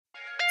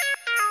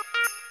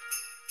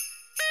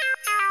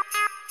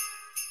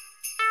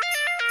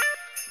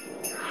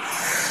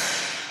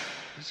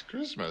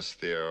Christmas,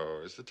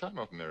 Theo, is the time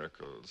of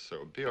miracles,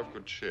 so be of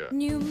good cheer.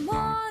 New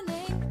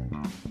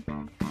morning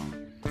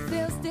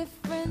feels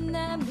different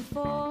than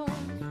before.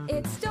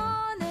 It's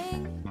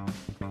dawning,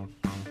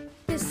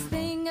 this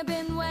thing I've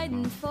been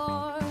waiting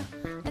for,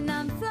 and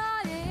I'm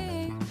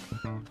flying.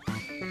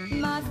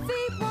 My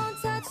feet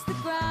won't touch the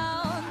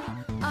ground.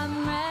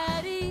 I'm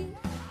ready.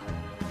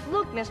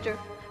 Look, mister,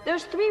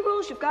 there's 3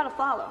 rules you've got to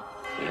follow.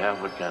 Yeah,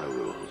 what kind of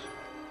rules?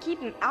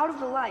 Keep him out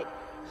of the light.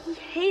 He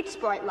hates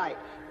bright light,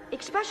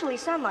 especially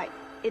sunlight.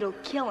 It'll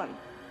kill him.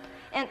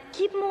 And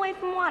keep him away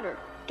from water.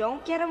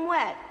 Don't get him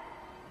wet.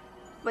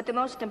 But the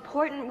most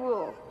important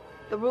rule,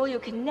 the rule you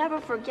can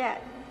never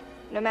forget,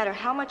 no matter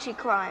how much he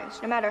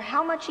cries, no matter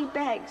how much he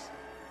begs,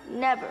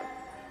 never,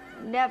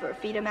 never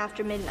feed him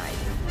after midnight.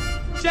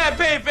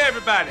 Champagne for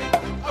everybody!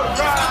 All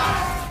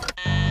right!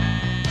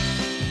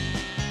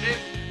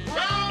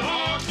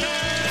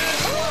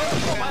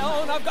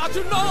 I've got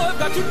to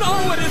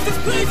know, what is this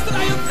place that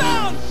I have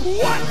found?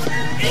 What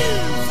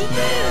is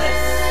this?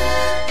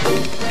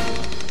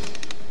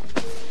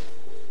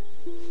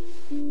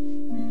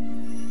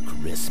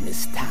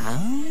 Christmas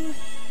Town?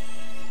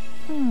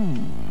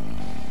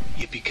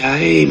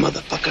 Yippee-ki-yay,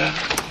 motherfucker.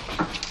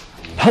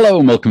 Hello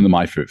and welcome to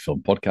My Fruit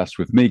Film Podcast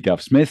with me,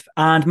 Gav Smith.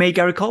 And me,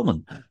 Gary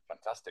Coleman.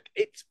 Fantastic.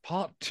 It's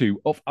part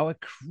 2 of our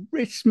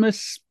Christmas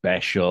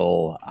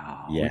special.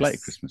 Yes. We like a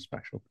Christmas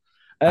special.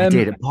 I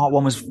did. Part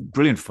 1 was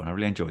brilliant fun. I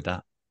really enjoyed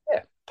that.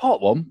 Yeah. Part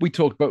 1, we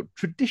talked about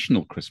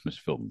traditional Christmas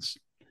films.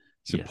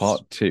 So Yes.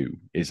 Part 2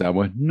 is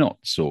our not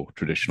so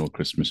traditional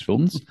Christmas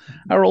films.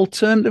 Our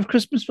alternative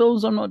Christmas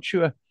films, I'm not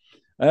sure.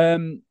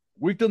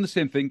 We've done the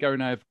same thing. Gary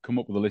and I have come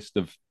up with a list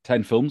of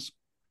 10 films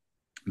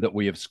that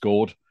we have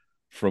scored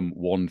from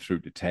 1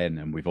 through to 10.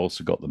 And we've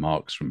also got the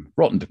marks from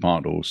Rotten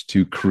Tomatoes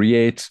to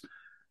create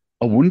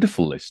a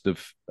wonderful list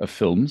of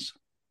films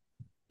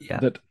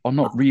that are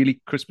not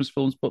really Christmas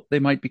films, but they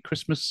might be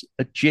Christmas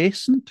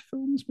adjacent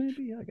films,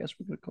 maybe, I guess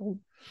we could call them.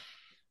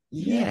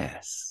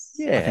 Yes.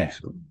 Yeah. I think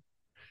so.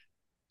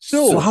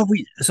 So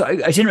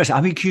It's interesting.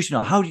 I'm curious to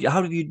know how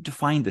do you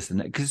define this?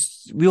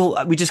 Because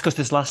we discussed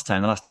this last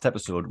time, the last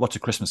episode. What's a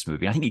Christmas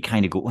movie? I think you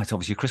kind of go, well, it's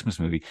obviously a Christmas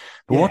movie.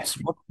 But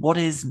what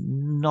is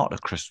not a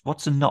Christmas?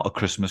 What's not a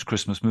Christmas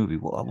movie?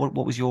 What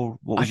was your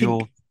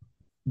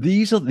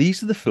These are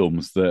the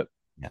films that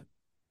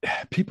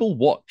people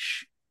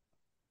watch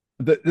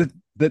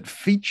that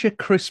feature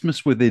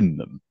Christmas within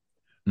them,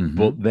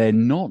 but they're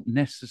not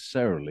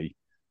necessarily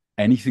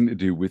anything to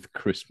do with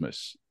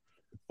Christmas,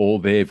 or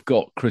they've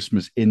got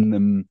Christmas in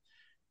them,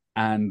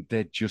 and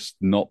they're just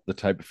not the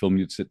type of film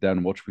you'd sit down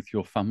and watch with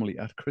your family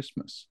at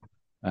Christmas.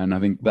 And I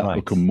think that'll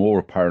become more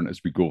apparent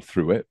as we go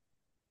through it.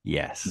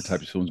 Yes. The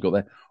type of films got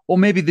there. Or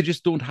maybe they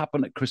just don't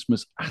happen at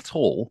Christmas at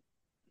all,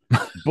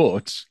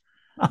 but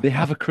they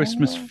have a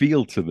Christmas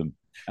feel to them.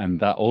 And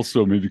that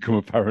also may become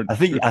apparent. I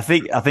think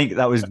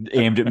that was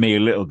aimed at me a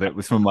little bit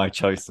with some of my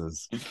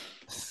choices.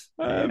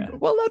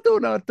 Well, I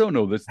don't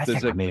know.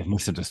 I may have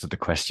misunderstood the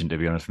question, to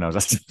be honest, when I was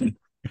asking.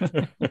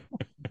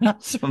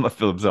 Some of my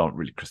films aren't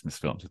really Christmas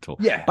films at all.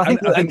 Yeah, but I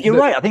think you're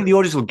right. I think the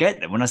audience will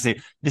get them when I say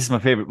this is my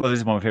favorite. Well, this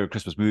is one of my favorite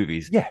Christmas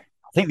movies. Yeah,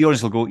 I think the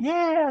audience will go,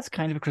 yeah, that's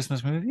kind of a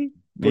Christmas movie,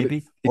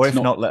 maybe. Or if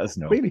not, let us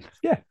know. Really,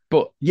 yeah.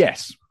 But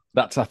yes,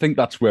 I think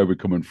that's where we're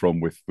coming from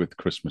with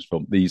Christmas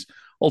film. These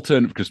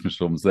alternative Christmas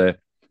films, they're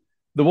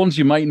the ones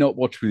you might not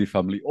watch with your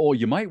family, or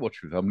you might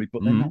watch with your family,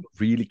 but they're not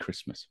really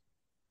Christmas.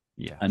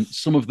 Yeah, and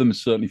some of them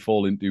certainly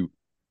fall into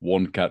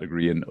one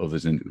category and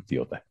others into the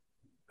other.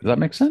 Does that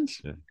make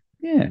sense?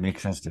 Yeah. It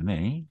makes sense to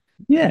me.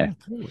 Yeah.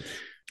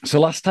 So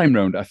last time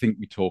round, I think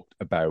we talked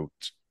about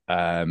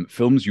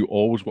films you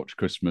always watch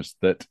Christmas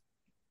that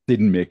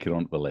didn't make it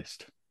onto the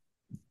list.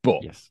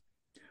 But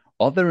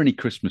are there any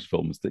Christmas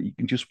films that you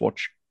can just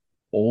watch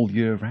all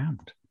year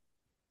round?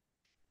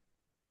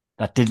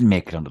 That didn't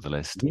make it onto the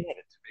list. Yeah.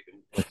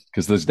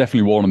 Because there's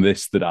definitely one on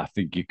this that I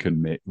think you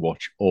can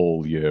watch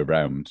all year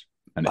round.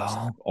 And it's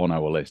on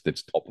our list.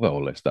 It's top of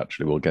our list,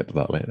 actually. We'll get to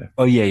that later.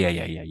 Oh,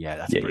 yeah.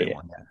 That's a brilliant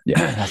one.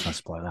 Yeah. That's not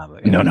spoil that.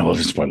 But, No, we'll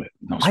just spoil it.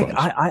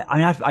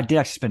 I did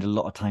actually spend a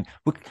lot of time.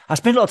 I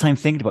spent a lot of time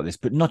thinking about this,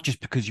 but not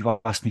just because you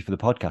asked me for the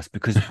podcast,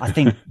 because I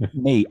think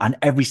me and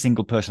every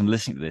single person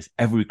listening to this,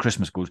 every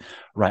Christmas goes,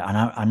 right,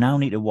 I now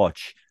need to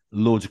watch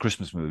loads of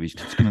Christmas movies.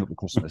 It's coming up with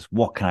Christmas.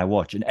 What can I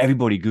watch? And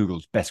everybody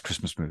Googles best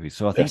Christmas movies.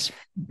 So I think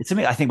it's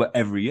something I think about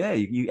every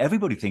year.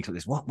 Everybody thinks about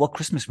this. What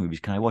Christmas movies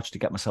can I watch to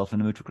get myself in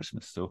the mood for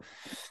Christmas? So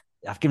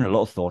I've given it a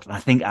lot of thought, and I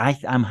think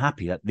I'm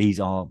happy that these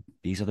are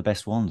the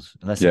best ones,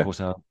 unless of course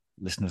our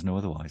listeners know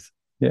otherwise.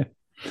 Yeah.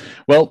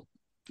 Well,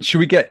 should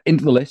we get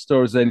into the list,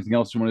 or is there anything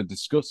else you want to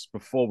discuss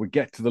before we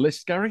get to the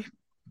list, Gary?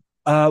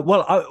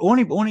 Well, I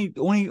was going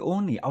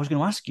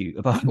to ask you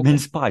about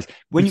mince pies.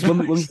 When we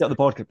start the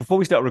podcast, before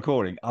we start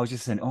recording, I was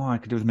just saying, I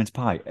could do with a mince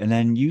pie. And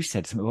then you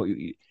said something about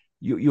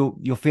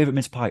your favorite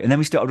mince pie. And then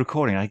we started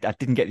recording. And I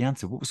didn't get the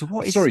answer. So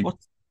what is... Sorry.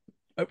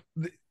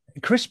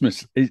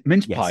 Christmas,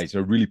 mince pies are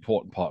a really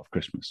important part of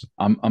Christmas.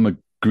 I'm a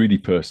greedy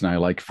person. I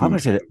like food. I'm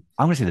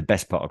going to say the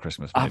best part of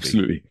Christmas. Maybe.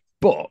 Absolutely.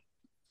 But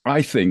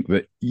I think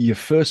that your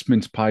first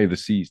mince pie of the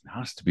season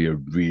has to be a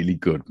really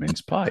good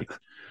mince pie.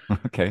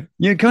 Okay.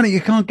 You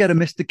can't get a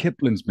Mr.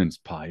 Kipling's mince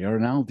pie or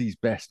an Aldi's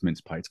Best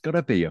mince pie. It's got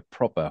to be a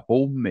proper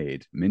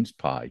homemade mince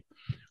pie.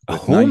 A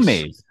with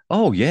homemade? Nice,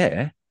 oh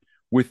yeah,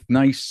 with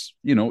nice,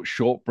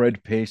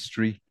 shortbread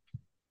pastry,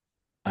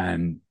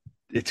 and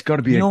it's got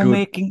to be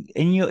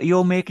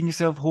You're making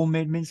yourself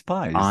homemade mince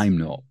pies. I'm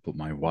not, but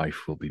my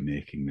wife will be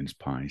making mince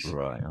pies.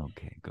 Right.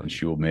 Okay. Good. And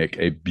she will make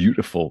a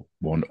beautiful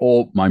one.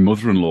 Or my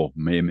mother-in-law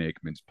may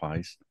make mince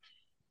pies.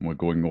 And we're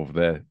going over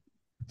there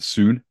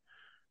soon.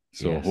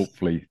 So Yes.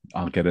 hopefully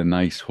I'll get a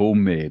nice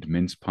homemade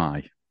mince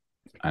pie.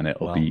 And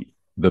it'll Well- be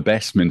the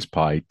best mince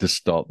pie to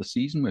start the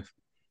season with.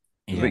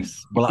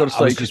 Yes. You've got to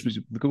start Christmas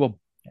with the good one.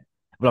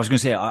 Well, I was going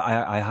to say,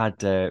 I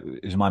had,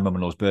 it was my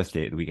mum-in-law's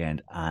birthday at the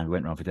weekend, and we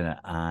went around for dinner,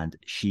 and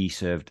she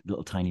served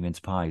little tiny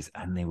mince pies,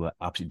 and they were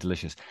absolutely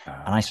delicious.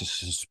 And I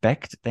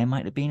suspect they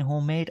might have been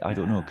homemade. I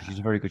don't know, because she's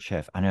a very good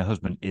chef, and her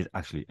husband is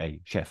actually a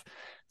chef.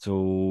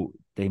 So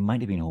they might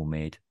have been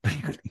homemade, but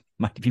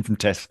might have been from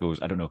Tesco's.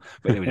 I don't know,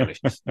 but they were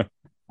delicious.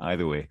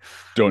 Either way.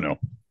 Don't know.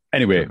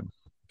 Anyway,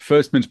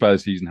 first mince pie of the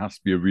season has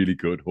to be a really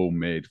good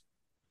homemade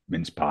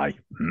mince pie.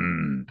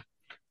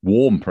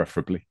 Warm,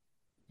 preferably.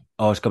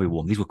 Oh, it's got to be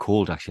warm. These were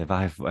cold, actually.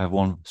 I have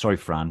one. Sorry,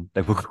 Fran.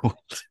 They were cold.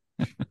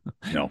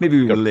 No, Maybe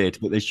we were late,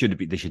 but they should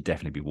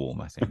definitely be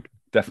warm, I think.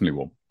 Definitely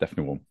warm.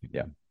 Definitely warm.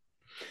 Yeah.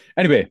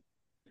 Anyway,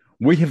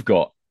 we have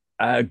got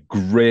a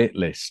great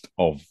list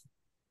of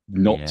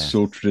not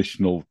so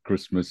traditional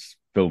Christmas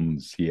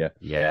films here.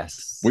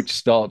 Yes. Which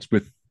starts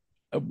with,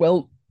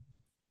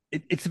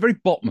 it's the very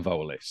bottom of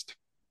our list.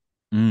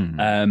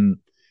 Bottom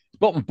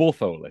of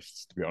both our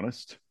lists, to be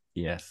honest.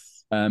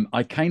 Yes.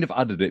 I kind of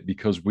added it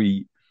because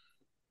we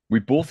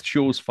both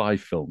chose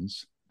 5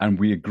 films and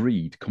we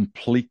agreed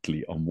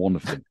completely on one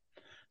of them.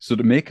 So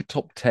to make a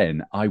top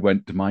 10, I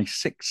went to my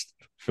 6th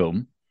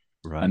film,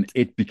 and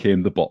it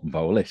became the bottom of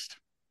our list.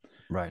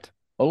 Right.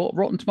 A lot of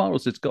Rotten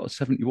Tomatoes, it's got a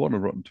 71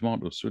 on Rotten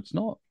Tomatoes, so it's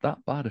not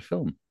that bad a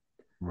film.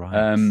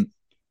 Right.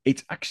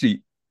 It's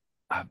actually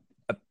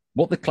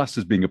what the class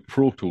as being a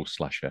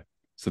proto-slasher.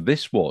 So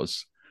this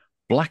was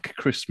Black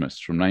Christmas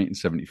from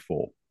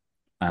 1974.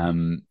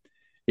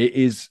 It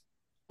is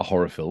a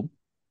horror film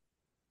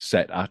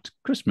set at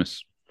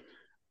Christmas.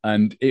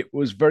 And it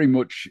was very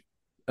much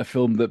a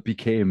film that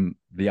became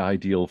the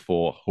ideal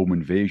for home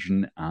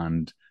invasion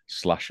and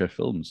slasher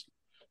films.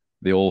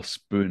 They all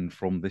spurn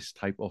from this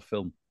type of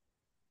film.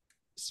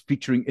 It's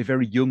featuring a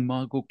very young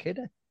Margot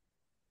Kidder,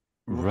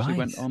 who actually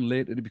went on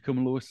later to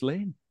become Lois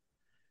Lane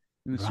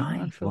in the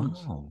Superman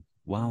films.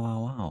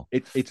 Wow.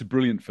 It's a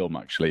brilliant film,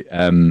 actually.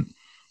 And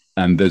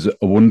there's a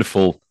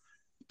wonderful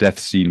death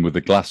scene with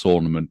a glass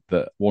ornament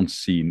that once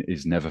seen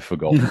is never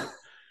forgotten.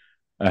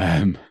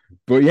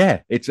 But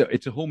yeah, it's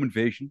a home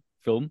invasion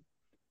film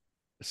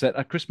set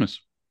at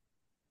Christmas.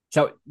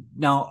 So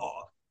now,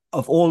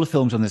 of all the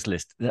films on this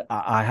list,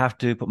 I have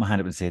to put my hand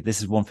up and say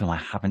this is one film I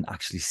haven't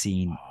actually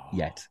seen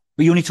yet.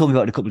 But you only told me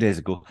about it a couple of days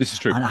ago. This is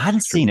true. And I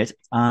hadn't seen it,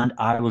 and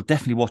I will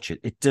definitely watch it.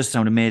 It does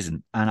sound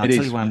amazing, and I'll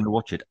tell you why I'm going to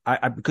watch it.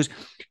 Because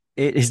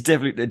it is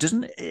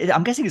definitely.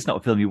 I'm guessing it's not a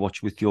film you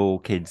watch with your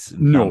kids.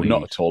 No,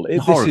 not at all. It's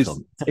a horror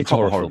film. It's a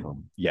horror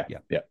film. Yeah.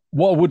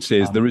 What I would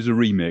say is there is a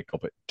remake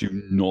of it. Do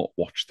not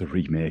watch the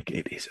remake.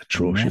 It is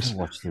atrocious.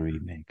 Never watch the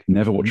remake.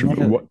 Never watch Never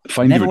the watch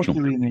original.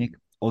 the remake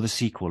or the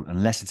sequel,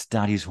 unless it's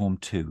Daddy's Home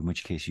 2, in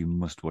which case you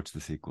must watch the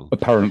sequel.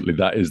 Apparently,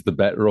 that is the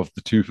better of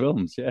the 2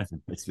 films. Yeah,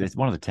 it's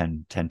one of the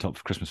 10 top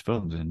Christmas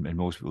films in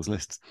most people's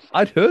lists.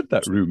 I'd heard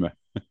that rumor.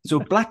 So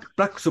Black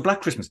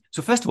Christmas.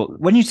 So first of all,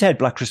 when you said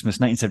Black Christmas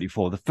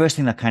 1974, the first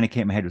thing that kind of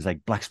came to my head was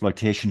like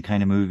blaxploitation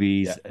kind of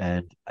movies,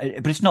 but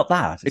it's not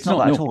that. It's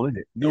not that at all, is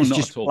it? No, it's not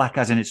just at all. black,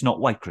 as in it's not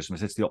White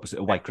Christmas. It's the opposite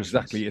of White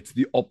Christmas. Exactly, it's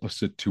the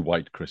opposite to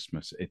White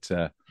Christmas. It's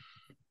a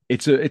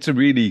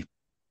really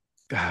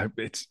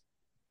it's.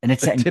 And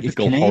it's set in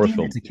typical Canadian, horror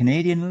film. It's a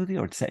Canadian movie,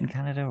 or it's set in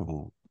Canada,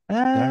 or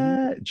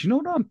do you know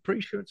what? I'm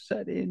pretty sure it's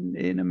set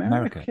in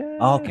America.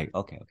 Oh, okay.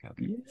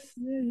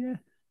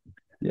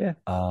 Yeah.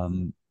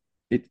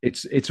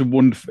 It's a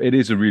wonderful. It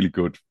is a really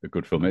good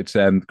film. It's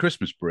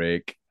Christmas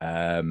break.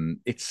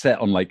 It's set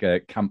on like a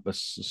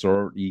campus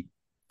sorority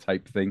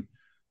type thing.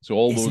 So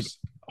all those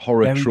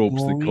horror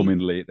tropes that come in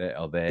later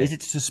are there. Is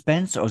it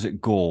suspense or is it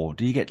gore?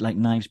 Do you get like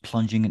knives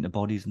plunging into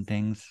bodies and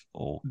things?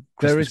 Or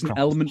there is an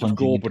element of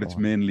gore, but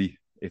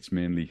it's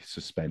mainly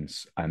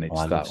suspense, and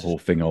it's that whole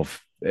thing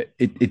of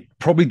it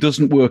probably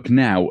doesn't work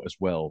now as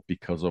well,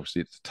 because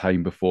obviously it's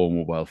time before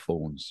mobile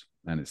phones,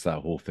 and it's that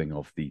whole thing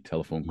of the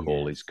telephone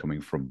call is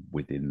coming from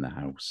within the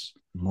house.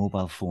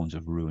 Mobile phones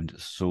have ruined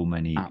so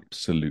many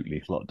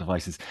plot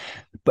devices.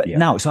 But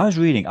now, so I was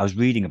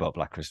reading about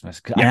Black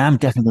Christmas. I am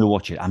definitely going to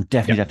watch it. I'm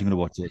definitely going to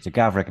watch it. It's a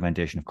Gav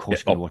recommendation, of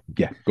course. You're going to watch it.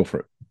 Yeah, go for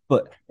it.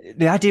 But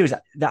the idea is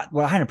that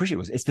what I hadn't appreciated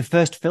was it's the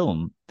first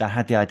film that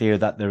had the idea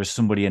that there is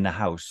somebody in the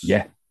house.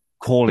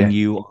 Calling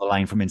you on the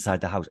line from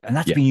inside the house, and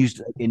that's been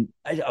used in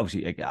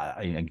obviously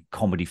in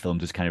comedy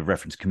films as kind of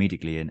referenced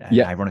comedically and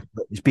ironic.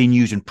 But it's been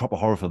used in proper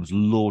horror films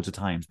loads of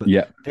times. But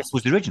this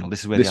was the original.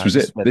 This is where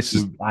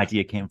the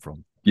idea came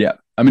from. Yeah,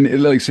 I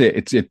mean, like I say,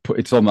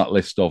 it's on that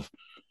list of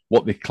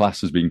what they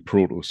class as being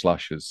proto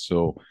slashers.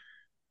 So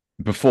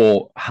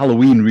before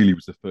Halloween really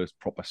was the first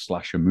proper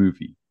slasher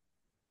movie,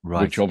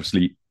 Right. which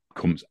obviously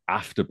comes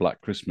after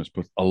Black Christmas.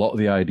 But a lot of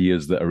the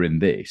ideas that are in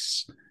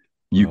this,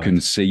 you Right.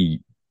 can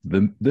see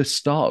the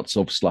starts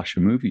of slasher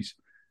movies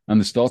and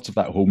the starts of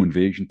that home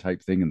invasion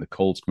type thing and the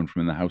calls coming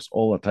from in the house,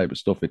 all that type of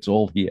stuff. It's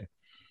all here.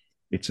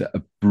 It's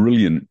a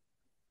brilliant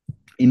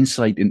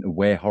insight into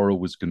where horror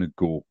was going to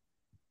go,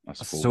 I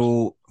suppose.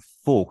 So,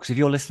 folks, if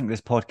you're listening to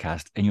this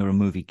podcast and you're a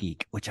movie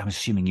geek, which I'm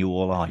assuming you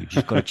all are, you've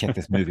just got to check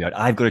this movie out.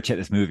 I've got to check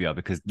this movie out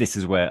because this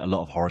is where a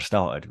lot of horror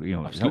started. You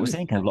know, is that what we're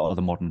saying? Kind of a lot of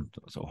the modern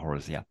sort of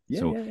horrors, yeah.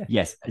 Yeah.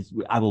 Yes,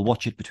 I will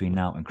watch it between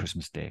now and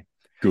Christmas Day.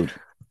 Good.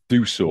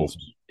 Do so.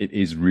 Awesome. It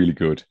is really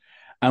good.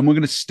 And we're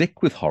going to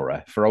stick with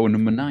horror for our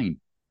number 9,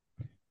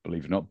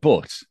 believe it or not.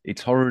 But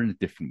it's horror in a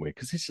different way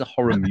because this is a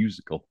horror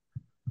musical.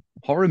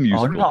 Horror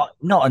musical. Oh,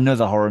 not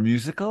another horror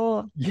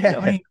musical. Yeah.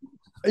 I mean,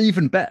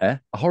 even better,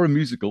 a horror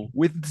musical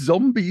with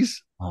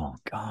zombies. oh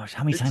gosh,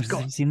 how many It's times got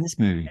have you seen this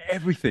movie?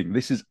 Everything.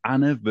 This is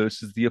Anna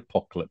versus the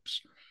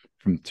Apocalypse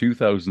from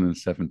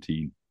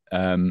 2017.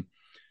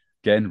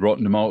 Again,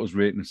 Rotten Tomatoes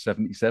rating of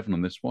 77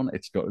 on this one.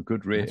 It's got a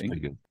good That's rating.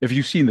 pretty good. Have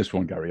you seen this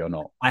one, Gary, or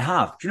not? I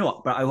have. Do you know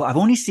what? But I've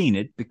only seen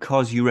it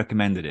because you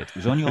recommended it. It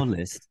was on your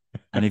list,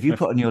 and if you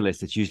put it on your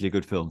list, it's usually a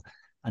good film.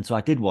 And so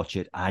I did watch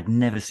it. I had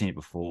never seen it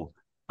before.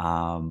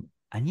 And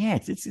yeah,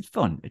 it's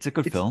fun. It's a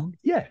good film.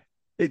 Yeah.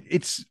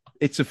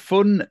 It's a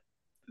fun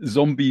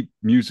zombie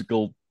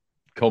musical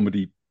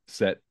comedy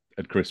set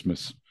at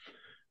Christmas.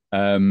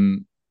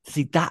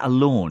 See, that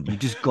alone, you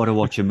just got to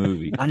watch a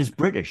movie. And it's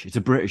British. It's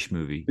a British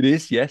movie. It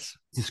is, yes.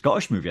 It's a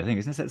Scottish movie, I think,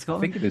 isn't it? I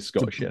Scotland? think it is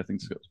Scottish. Yeah, I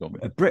think it's Scottish.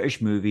 A British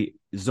movie,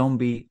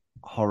 zombie,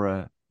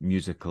 horror,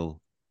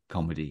 musical,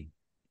 comedy.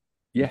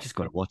 Yeah. You just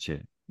got to watch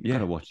it. You Yeah. got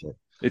to watch it.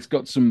 It's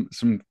got some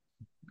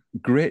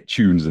great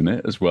tunes in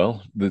it as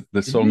well. The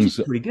songs,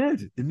 music's pretty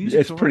good. The music,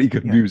 it's pretty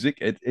good music.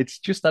 It's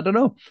just, I don't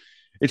know.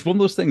 It's one of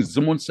those things.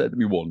 Someone said to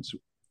me once,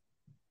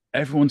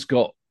 everyone's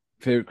got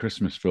favorite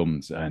Christmas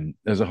films, and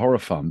as a horror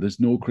fan, there's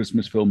no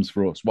Christmas films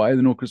for us. Why are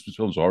there no Christmas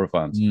films for horror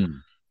fans?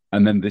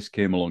 And then this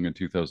came along in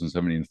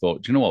 2017 and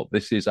thought, do you know what?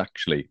 This is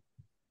actually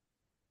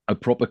a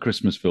proper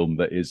Christmas film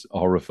that is a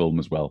horror film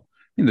as well.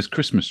 I mean, there's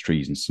Christmas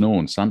trees and snow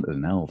and Santa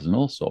and elves and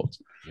all sorts.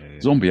 Yeah.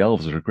 Zombie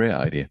elves are a great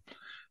idea.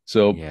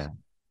 So yeah.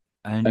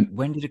 And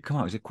when did it come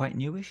out? Was it quite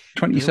newish?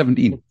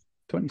 2017. Quite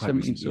 2017.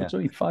 recent, So yeah. it's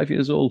only 5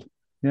 years old.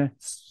 Yeah.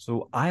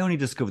 So I only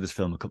discovered this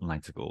film a couple of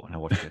nights ago, and I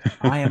watched it.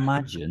 I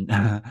imagine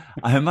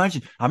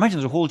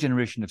there's a whole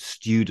generation of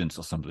students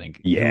or something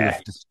who Yeah.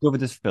 have discovered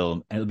this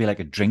film, and it'll be like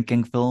a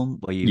drinking film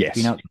where you've Yes.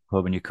 been out to the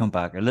pub and you come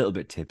back a little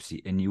bit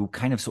tipsy, and you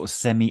kind of sort of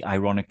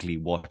semi-ironically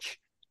watch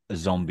a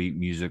zombie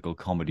musical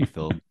comedy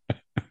film.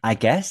 I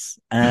guess,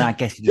 and I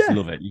guess you just Yeah.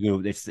 love it.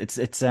 You go, it's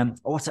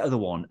what's that other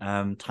one?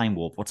 Time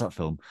Warp. What's that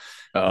film?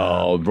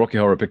 Oh, Rocky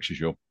Horror Picture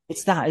Show.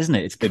 It's that, isn't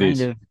it?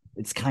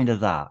 It's kind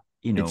of that.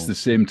 You know, It's the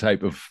same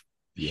type of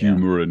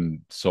humor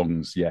and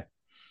songs. Yeah.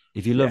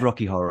 if you love Yeah.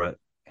 Rocky Horror,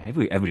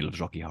 everybody loves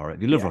Rocky Horror.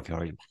 If you love Yeah. Rocky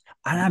Horror,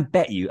 and I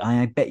bet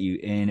you,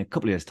 in a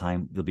couple of years'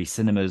 time, there'll be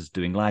cinemas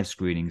doing live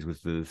screenings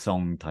with the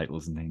song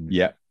titles and things.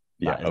 Yeah.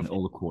 That Yeah. and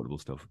all the quotable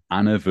stuff.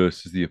 Anna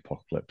versus the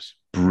Apocalypse.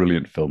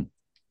 Brilliant film.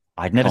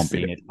 I'd never Can't beat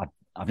seen it. it.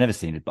 I've never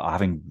seen it, but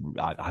having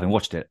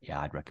watched it, yeah,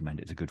 I'd recommend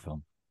it. It's a good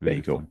film. There Really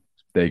you go. fun.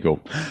 There you go.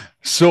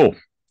 So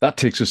that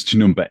takes us to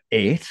number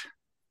 8.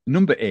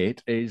 Number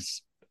 8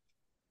 is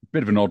a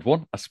bit of an odd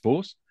one, I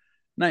suppose.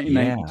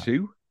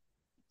 1992,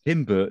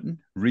 Tim Burton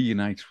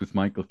reunites with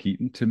Michael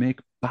Keaton to make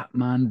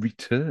Batman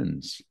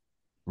Returns.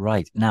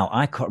 Right. Now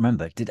I can't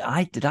remember. Did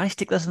I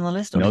stick this on the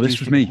list? Or No, did this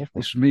you was stick me. it here?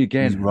 This was me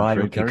again. Right,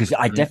 Very okay. Because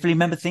Gary. I definitely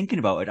remember thinking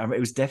about it. It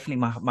was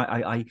definitely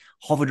I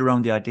hovered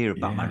around the idea of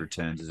Batman Yeah.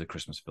 Returns as a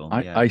Christmas film.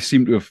 I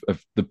seem to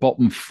have the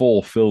bottom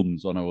 4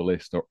 films on our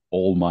list are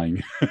all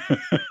mine.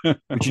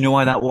 But you know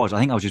why that was? I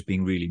think I was just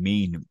being really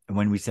mean. And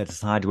when we set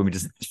aside, when we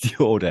just the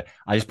order,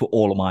 I just put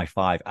all of my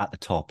 5 at the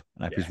top,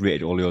 and I just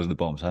rated all yours at the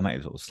bottom. So I might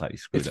have sort of slightly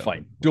screwed It's up.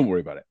 fine. Don't worry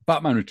about it.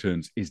 Batman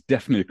Returns is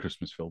definitely a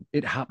Christmas film.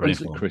 It happens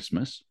Brilliant at film.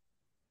 Christmas.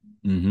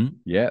 Mm-hmm.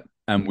 Yeah.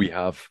 And we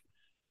have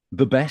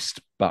the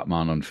best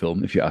Batman on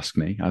film, if you ask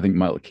me. I think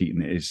Michael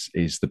Keaton is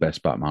the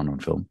best Batman on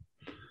film.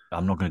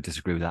 I'm not going to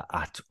disagree with that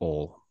at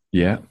all.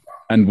 Yeah.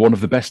 And one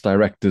of the best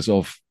directors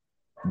of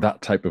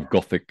that type of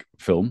gothic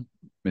film,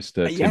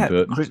 Mr. Tim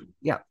Burton.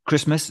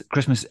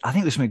 Christmas. I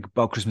think there's something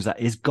about Christmas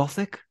that is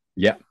gothic.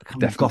 Yeah, The kind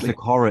of definitely. gothic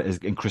horror is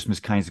in Christmas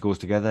kind of goes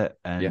together,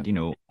 and Yeah. you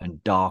know,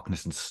 and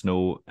darkness and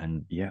snow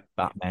and Yeah.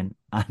 Batman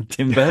and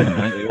Tim Burton.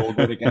 I think they all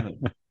go together.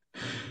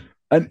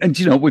 And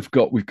you know, we've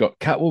got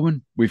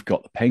Catwoman, we've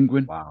got the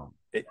Penguin. Wow.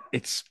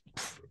 It's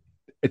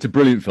a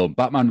brilliant film.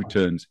 Batman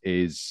Returns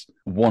is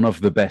one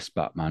of the best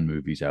Batman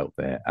movies out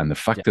there. And the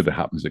fact that it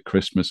happens at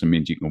Christmas and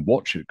means you can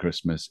watch it at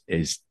Christmas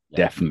is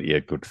definitely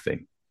a good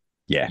thing.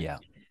 Yeah. Yeah.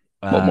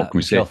 What more can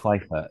we say? Michelle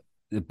Pfeiffer,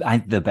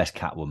 the best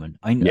Catwoman.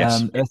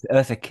 Yes.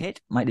 Eartha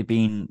Kitt might have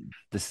been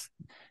this.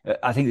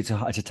 I think it's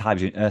a tie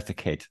between Eartha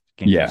Kitt,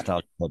 again, Yeah. for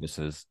nostalgia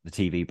purposes, the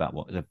TV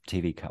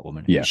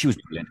Catwoman. Yeah. She was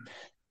brilliant.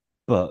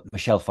 But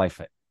Michelle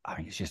Pfeiffer, I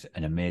think it's just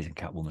an amazing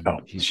Catwoman. Oh,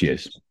 She's she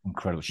is. just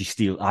incredible.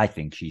 I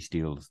think she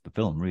steals the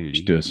film, really.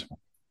 She does.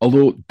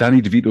 Although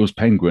Danny DeVito's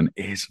Penguin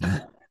is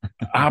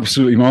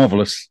absolutely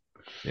marvelous.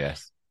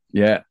 Yes.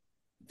 Yeah.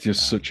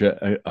 Just such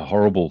a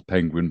horrible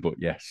penguin, but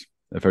yes,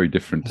 a very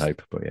different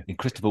type. But yeah. And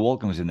Christopher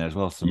Walken was in there as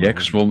well. So Yeah,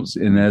 Chris Walken's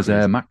in there's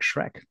crazy. Max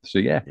Shrek. So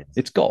yeah, Yes.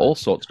 it's got all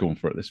sorts going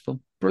for it, this film.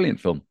 Brilliant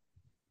film.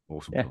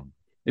 Awesome Yeah. film.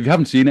 If you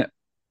haven't seen it,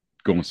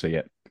 go and see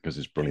it because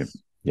it's brilliant.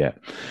 Yeah.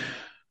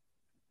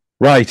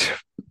 Right.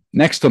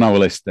 Next on our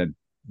list then,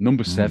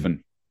 number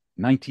 7,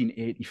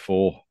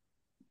 1984,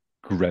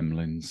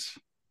 Gremlins.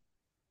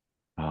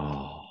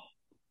 Oh,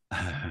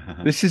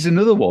 this is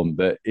another one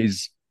that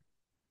it's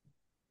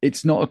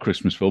not a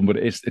Christmas film, but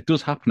it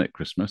does happen at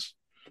Christmas.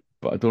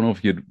 But I don't know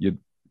if you'd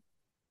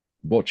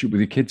watch it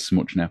with your kids so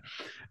much now.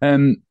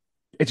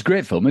 It's a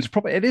great film.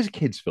 It is a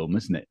kids' film,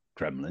 isn't it?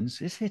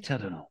 Gremlins, is it? I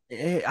don't know.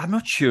 I'm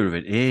not sure if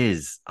it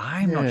is.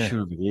 I'm not Yeah.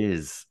 sure if it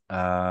is.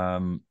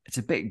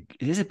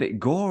 It is a bit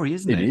gory,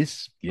 isn't it? It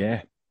is,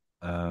 yeah.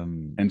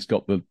 Um, And it's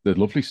got the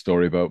lovely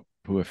story about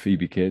poor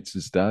Phoebe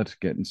Cates' dad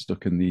getting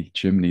stuck in the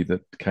chimney.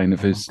 That kind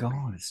of oh is. my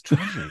God, it's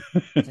tragic.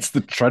 It's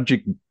the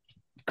tragic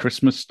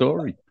Christmas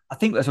story. I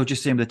think that's what I was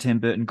just saying with the Tim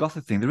Burton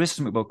Gothic thing. There is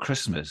something about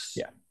Christmas,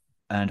 Yeah.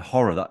 and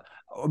horror that,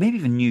 or maybe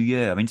even New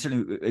Year. I mean,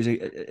 certainly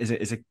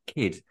as a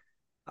kid,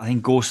 I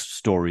think ghost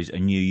stories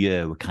and New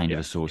Year were kind of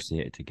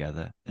associated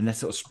together, and that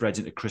sort of spreads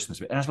into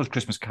Christmas. And I suppose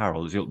Christmas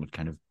Carol is the ultimate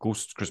kind of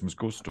Christmas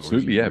ghost story.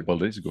 Absolutely, yeah.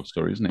 Well, it is a ghost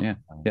story, isn't it? Yeah,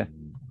 yeah.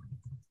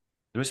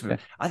 There is something.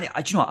 I think.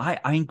 Do you know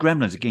what? I mean,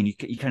 Gremlins again. You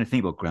kind of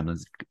think about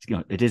Gremlins. You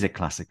know, it is a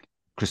classic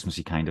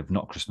Christmassy kind of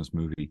not Christmas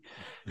movie.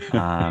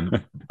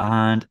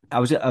 And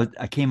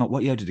I came out.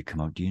 What year did it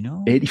come out? Do you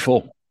know?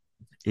 84.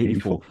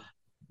 84.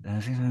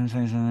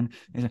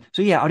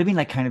 So yeah, I'd have been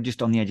like kind of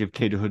just on the edge of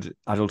kidhood,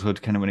 adulthood,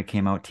 kind of when it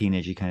came out,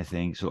 teenagey kind of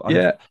thing. So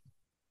Yeah.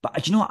 but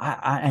do you know what?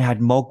 I had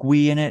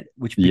Mogwai in it,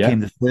 which became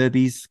the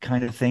Furbies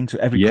kind of thing. So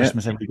every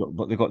Christmas,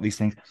 they got these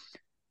things.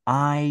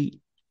 I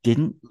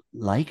didn't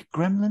like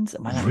Gremlins.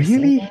 Am I allowed to say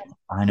Really? that?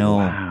 I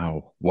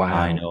know. Wow.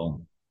 I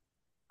know.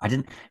 I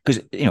didn't,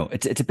 because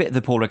it's a bit of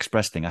the Polar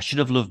Express thing. I should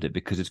have loved it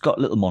because it's got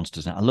little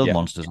monsters in it. I love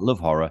monsters. I love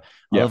horror.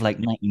 I love like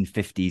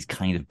 1950s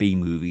kind of B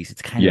movies.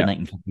 It's kind of a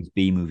 1950s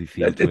B movie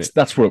feel to it.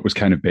 That's what it was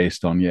kind of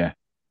based on. Yeah,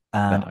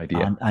 that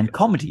idea and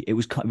comedy. It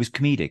was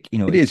comedic.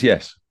 it is.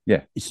 Yes,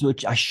 yeah. So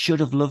I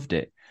should have loved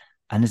it.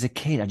 And as a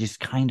kid, I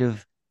just kind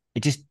of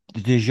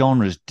the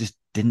genres just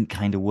didn't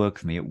kind of work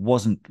for me. It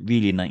wasn't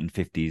really a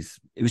 1950s.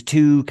 It was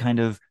too kind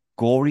of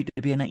gory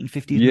to be a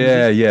 1950s movie.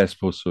 Yeah, I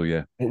suppose so,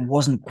 yeah. It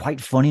wasn't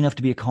quite funny enough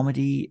to be a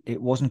comedy. It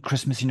wasn't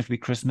Christmas enough to be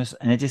Christmas.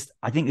 And I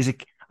think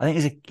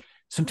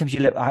sometimes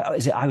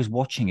I was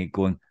watching it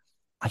going,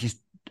 I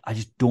just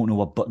don't know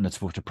what button it's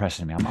supposed to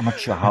press in me. I'm not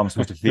sure how I'm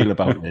supposed to feel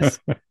about this.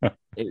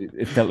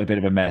 It felt a bit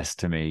of a mess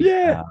to me.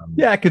 Yeah,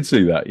 I can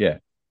see that. Yeah.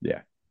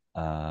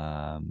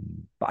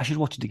 But I should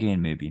watch it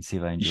again maybe and see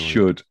if I enjoy You it.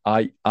 should.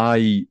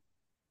 I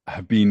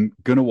have been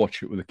gonna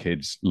watch it with the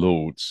kids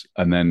loads,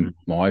 and then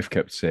my wife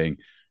kept saying,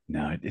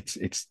 "No,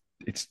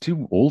 it's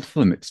too old for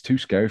them. It's too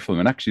scary for them."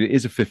 And actually, it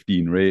is a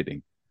 15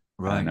 rating.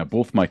 Right. Now,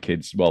 both my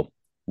kids, well,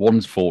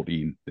 one's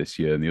 14 this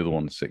year, and the other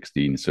one's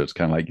 16. So it's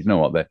kind of like, you know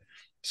what, the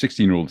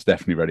 16-year-old's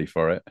definitely ready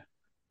for it.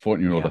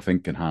 14-year-old, I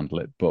think, can handle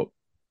it. But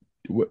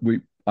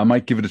I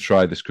might give it a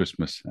try this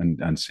Christmas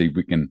and see if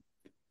we can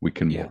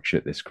watch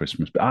it this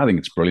Christmas. But I think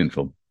it's a brilliant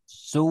film.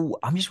 So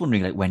I'm just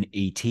wondering, like, when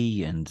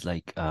E.T. and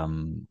like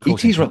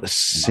E.T.'s are at the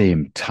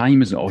same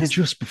time, isn't it? Or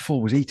just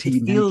before was E.T.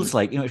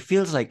 It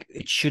feels like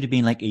it should have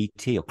been like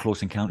E.T. or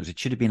Close Encounters. It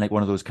should have been like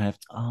one of those kind of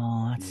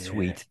that's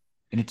sweet.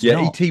 And it's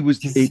not. E.T.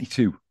 was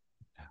 82.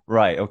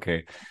 Right.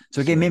 Okay. So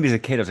again, maybe as a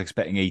kid, I was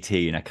expecting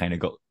E.T. and I kind of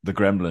got the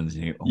Gremlins.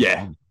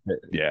 Yeah.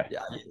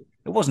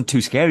 It wasn't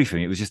too scary for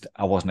me. It was just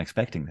I wasn't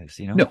expecting this.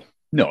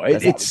 No,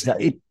 it's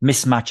a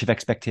mismatch of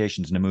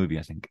expectations in a movie,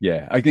 I think.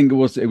 Yeah, I think it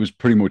was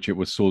pretty much, it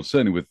was sold,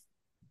 certainly with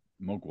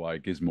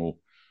Mogwai, Gizmo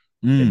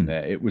in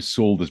there, it was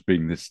sold as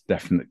being this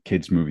definite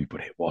kids movie, but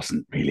it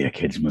wasn't really a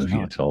kids movie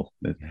at all.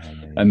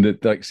 And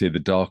like I say, the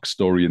dark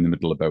story in the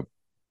middle about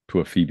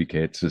poor Phoebe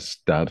Cates'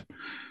 dad,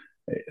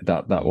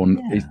 that one,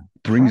 it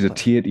brings a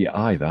tear to your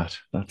eye. That's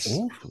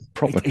awful.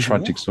 Proper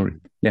tragic story.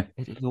 Yeah,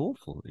 it is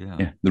awful.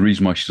 Yeah, the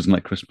reason why she doesn't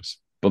like Christmas.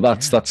 But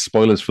that's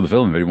spoilers for the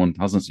film. If anyone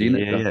hasn't seen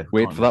it,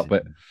 wait for that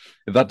bit.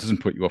 If that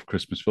doesn't put you off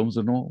Christmas films,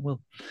 I don't know what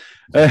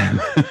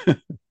will.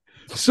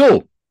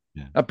 So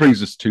that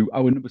brings us to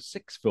our number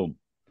 6 film,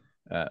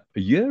 a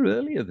year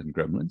earlier than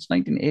Gremlins,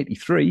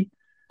 1983.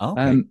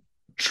 Okay.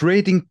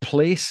 Trading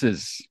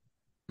Places.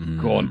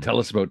 Go on, tell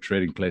us about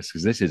Trading Places,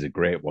 because this is a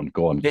great one.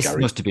 Go on, This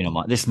Gary. must have been on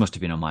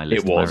my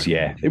list. It was,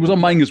 yeah. It was on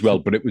mine as well,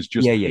 but it was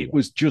just it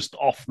was just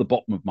off the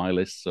bottom of my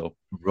list. So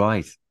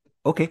right.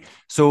 Okay.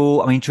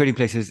 So I mean, Trading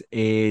Places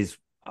is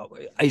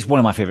one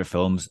of my favorite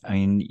films. I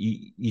mean,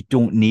 you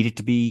don't need it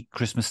to be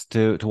Christmas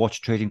to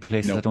watch Trading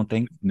Places, I don't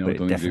think. No, but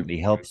it definitely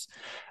helps.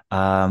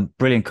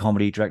 Brilliant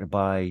comedy directed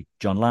by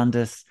John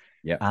Landis.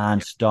 Yeah.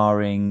 And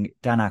starring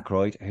Dan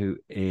Aykroyd, who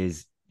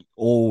is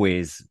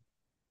always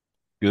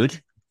good.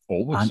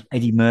 Always. And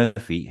Eddie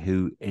Murphy,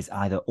 who is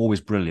either always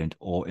brilliant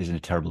or is in a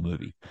terrible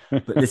movie.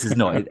 But this is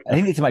not. I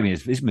think this must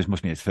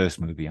be his first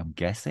movie, I'm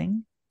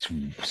guessing.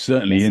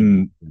 Certainly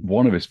in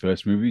one of his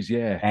first movies,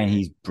 yeah. And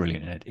he's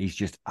brilliant in it. He's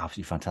just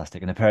absolutely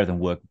fantastic. And the pair of them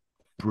work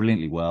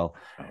brilliantly well.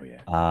 Oh,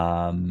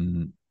 yeah.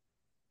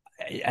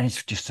 And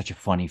it's just such a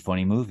funny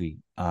movie.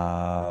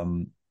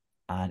 And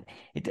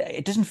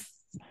it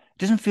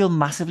doesn't feel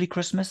massively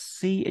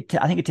Christmassy.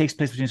 I think it takes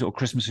place between sort of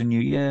Christmas and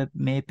New Year,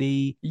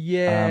 maybe.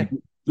 Yeah.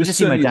 You just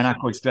see my Dan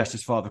Aykroyd's dressed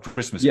as Father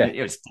Christmas. Yeah.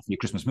 It's definitely a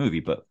Christmas movie,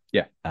 but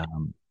yeah,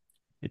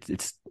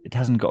 it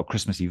hasn't got a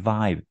Christmassy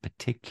vibe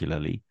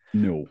particularly.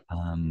 No.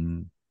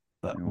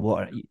 But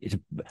No.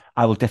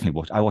 I will definitely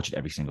watch. I watch it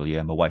every single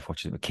year. My wife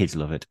watches it. My kids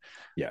love it.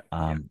 Yeah.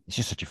 It's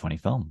just such a funny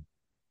film.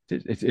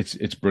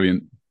 It's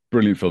brilliant,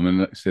 brilliant film. And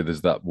like I say,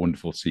 there's that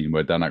wonderful scene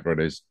where Dan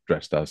Aykroyd is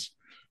dressed as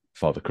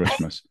Father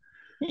Christmas,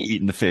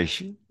 eating the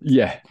fish.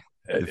 Yeah,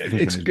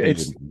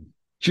 it's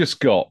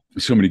just got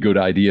so many good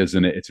ideas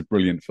in it. It's a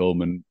brilliant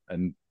film,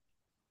 and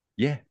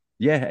yeah,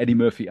 Eddie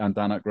Murphy and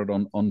Dan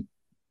Aykroyd on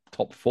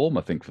top form,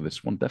 I think, for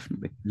this one,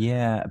 definitely.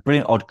 Yeah,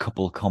 brilliant odd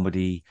couple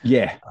comedy.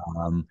 Yeah,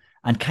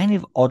 and kind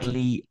of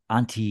oddly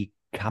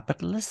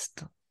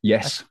anti-capitalist.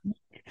 Yes,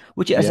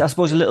 which I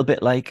suppose a little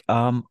bit like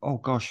oh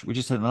gosh, we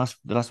just said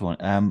the last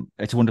one.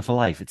 It's a Wonderful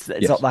Life. It's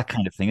not that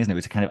kind of thing, isn't it?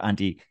 It's a kind of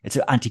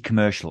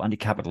anti-commercial,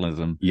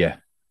 anti-capitalism. Yeah.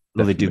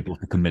 Well, they do both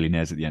become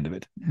millionaires at the end of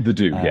it. They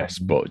do, yes,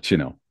 but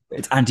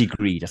it's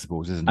anti-greed, I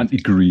suppose, isn't it?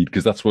 Anti-greed,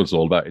 because that's what it's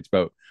all about. It's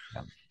about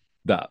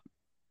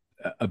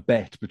a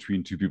bet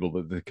between two people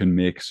that they can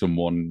make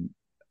someone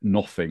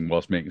nothing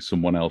whilst making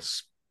someone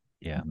else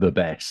the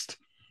best.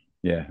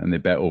 Yeah, and they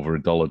bet over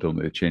 $1, don't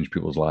they? They change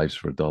people's lives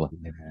for $1.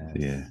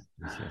 Yes.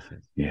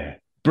 Yeah.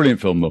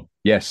 Brilliant film, though.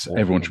 Yes,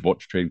 everyone should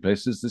watch Trading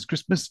Places this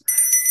Christmas.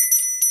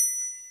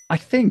 I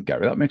think,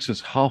 Gary, that makes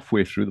us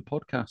halfway through the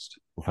podcast.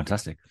 Oh,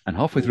 fantastic. And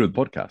halfway through the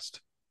podcast,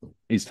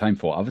 it's time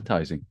for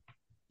advertising.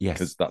 Yes.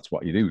 Because that's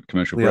what you do,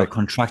 commercial we break. are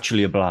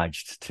contractually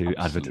obliged to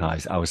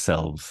advertise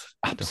ourselves.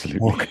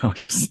 Absolutely.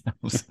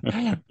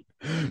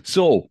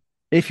 So,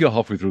 if you're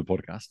halfway through the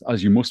podcast,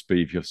 as you must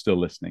be if you're still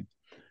listening,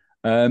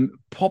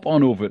 pop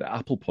on over to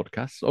Apple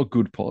Podcasts or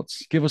Good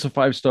Pods. Give us a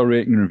 5-star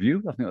rating and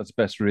review. I think that's the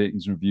best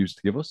ratings and reviews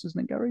to give us, isn't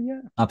it, Gary?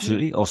 Yeah,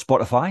 absolutely. Or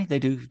Spotify, they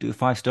do a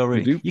 5-star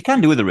rating. You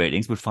can do other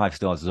ratings, but 5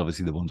 stars is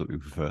obviously the ones that we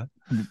prefer.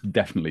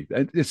 Definitely,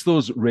 it's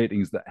those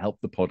ratings that help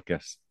the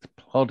podcast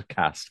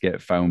get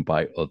found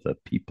by other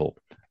people,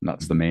 and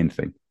that's the main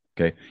thing.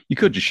 Okay, you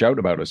could just shout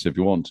about us if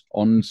you want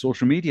on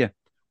social media.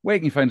 Where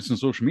can you find us on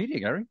social media,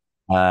 Gary?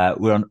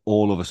 We're on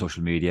all over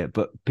social media,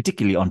 but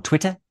particularly on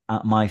Twitter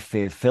at My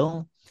Favorite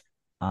Film,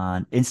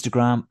 and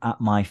Instagram at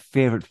My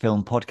Favorite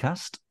Film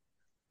Podcast,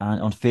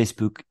 and on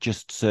Facebook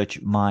just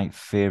search My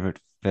Favorite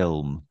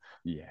Film.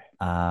 Yeah.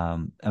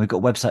 And we've got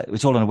a website.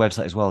 It's all on a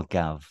website as well,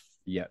 Gav.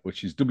 Yeah,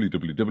 which is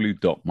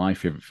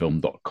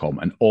www.myfavoritefilm.com,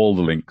 and all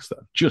the links that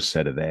I've just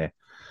said are there.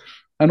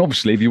 And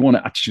obviously, if you want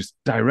to actually just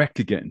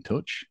directly get in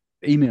touch,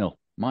 email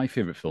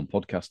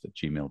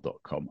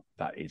myfavoritefilmpodcast@gmail.com.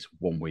 That is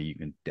one way you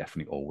can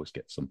definitely always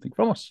get something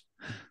from us.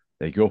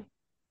 There you go.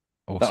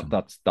 Awesome.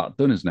 That's that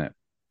done, isn't it?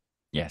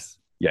 Yes.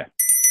 Yeah.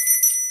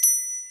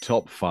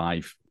 Top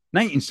 5.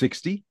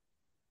 1960,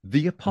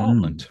 The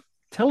Apartment.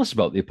 Tell us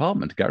about The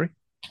Apartment, Gary.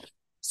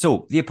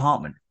 So, The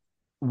Apartment,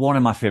 one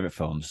of my favorite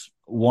films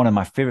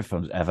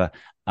ever.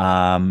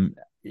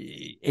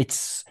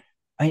 It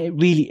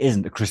really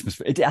isn't a Christmas.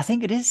 I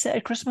think it is set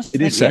at Christmas.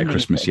 It is set at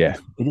Christmas, yeah.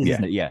 It is,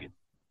 isn't it? Yeah.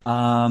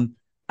 And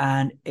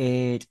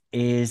it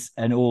is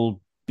an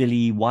old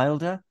Billy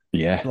Wilder,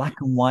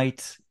 black and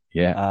white,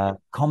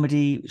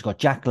 comedy. It's got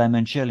Jack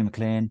Lemmon, Shirley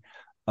MacLaine.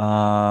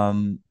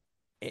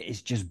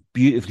 It's just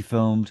beautifully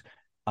filmed.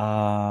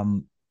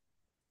 I'm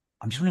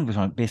just wondering if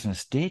it's based on a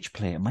stage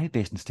play. It might be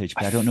based on a stage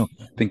play. I don't know.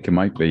 I think it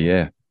might be,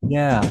 yeah.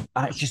 Yeah.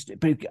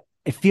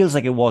 It feels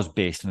like it was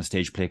based on a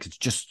stage play because it's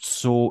just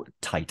so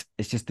tight.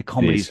 It's just the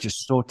comedy is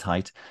just so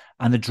tight,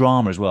 and the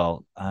drama as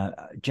well.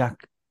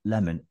 Jack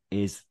Lemmon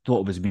is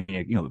thought of as being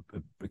a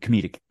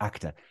comedic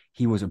actor.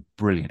 He was a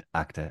brilliant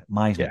actor,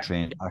 Meisner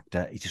trained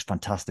actor. He's just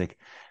fantastic.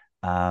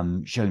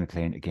 Shirley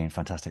MacLaine, again,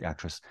 fantastic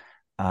actress.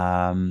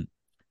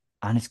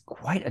 And it's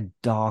quite a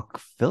dark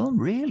film,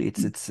 really.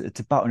 It's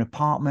about an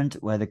apartment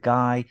where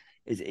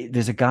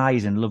there's a guy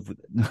who's in love with,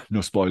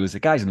 no spoilers,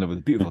 a guy's in love with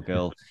a beautiful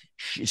girl.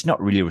 It's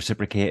not really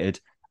reciprocated,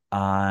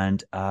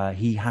 and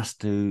he has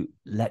to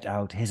let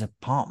out his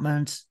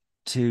apartment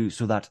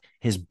so that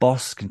his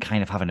boss can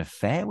kind of have an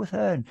affair with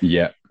her. And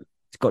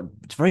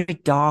it's very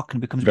dark and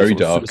becomes very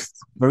dark,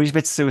 very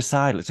bit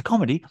suicidal. It's a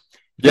comedy,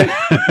 but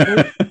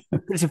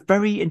it's a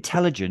very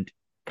intelligent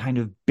kind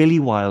of Billy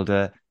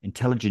Wilder,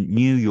 intelligent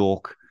New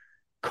York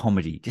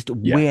comedy, just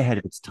way ahead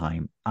of its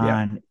time.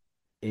 And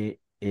it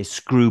is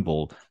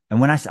Screwball.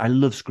 And when I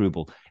love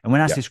Screwball, and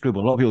when I say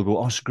Screwball, a lot of people go,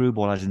 "Oh,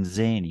 Screwball as in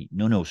zany."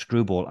 No,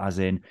 Screwball as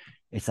in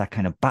it's that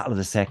kind of battle of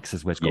the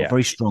sexes where it's got a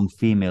very strong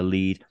female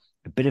lead,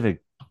 a bit of a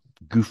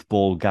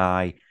goofball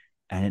guy,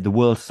 and the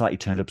world's slightly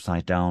turned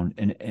upside down,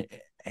 and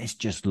it's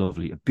just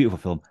lovely. A beautiful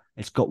film.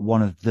 It's got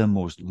one of the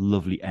most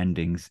lovely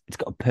endings. It's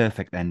got a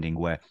perfect ending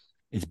where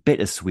it's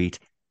bittersweet.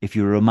 If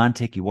you're a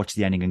romantic, you watch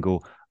the ending and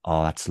go,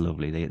 "Oh, that's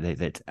lovely."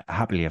 They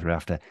happily ever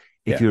after.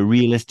 If you're a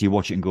realist, you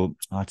watch it and go,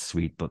 "Oh, that's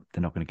sweet," but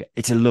they're not going to get.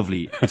 It's a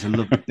lovely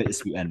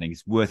bittersweet ending.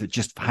 It's worth it.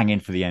 Just hang in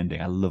for the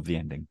ending. I love the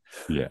ending.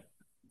 Yeah,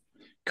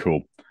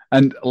 cool.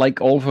 And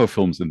like all of our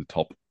films in the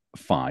top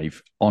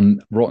 5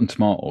 on Rotten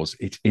Tomatoes,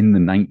 it's in the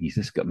 90s.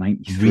 It's got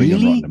 93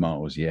 on Rotten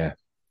Tomatoes. Yeah.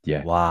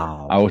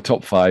 Wow. Our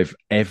top 5,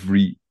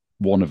 every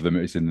one of them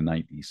is in the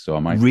 90s. So I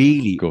might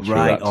go through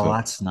right. that. Oh, So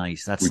that's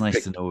nice. That's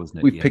nice to know, isn't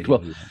it? we picked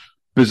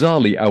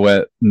bizarrely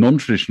our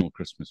non-traditional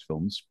Christmas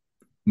films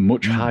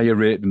much higher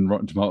rated in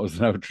Rotten Tomatoes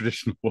than our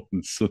traditional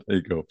ones. So there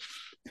you go.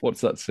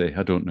 What's that say?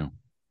 I don't know.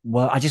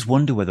 Well, I just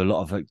wonder whether a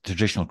lot of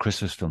traditional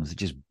Christmas films are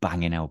just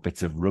banging out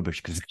bits of rubbish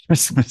because it's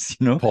Christmas,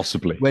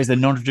 Possibly. Whereas the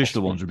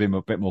non-traditional ones are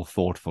a bit more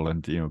thoughtful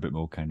and a bit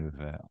more kind of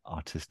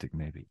artistic,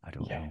 maybe. I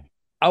don't know.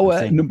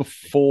 Our number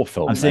 4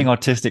 film. I'm saying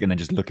artistic and then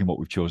just looking what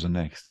we've chosen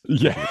next.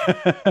 Yeah.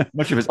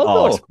 Much of it's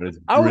art, but it's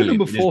our brilliant.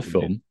 number 4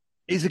 film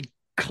is a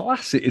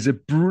classic, is a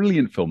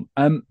brilliant film.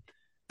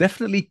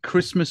 Definitely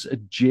Christmas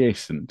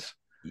adjacent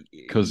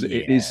because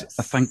it is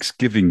a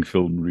Thanksgiving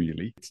film,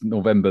 really. It's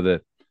November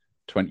the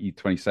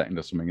 22nd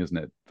or something, isn't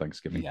it?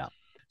 Thanksgiving. Yeah.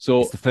 So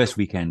it's the first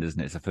weekend,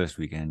 isn't it? It's the first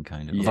weekend,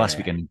 kind of. Last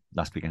weekend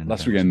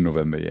in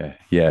November,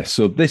 yeah.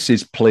 So this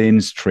is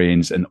Planes,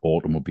 Trains, and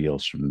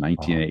Automobiles from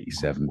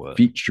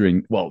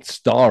 1987,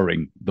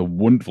 starring the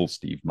wonderful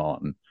Steve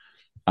Martin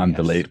and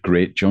the late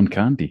great John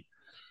Candy.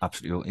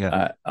 Absolutely,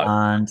 yeah.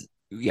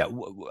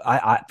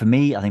 For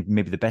me, I think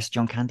maybe the best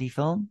John Candy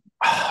film.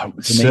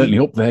 Certainly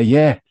up there,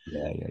 yeah.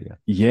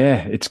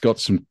 Yeah. It's got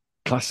some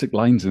classic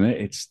lines in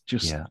it. It's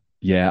just, I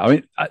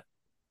mean,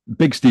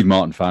 big Steve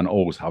Martin fan,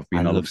 always have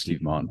been. I love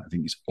Steve Martin. I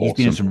think he's awesome. He's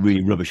been in some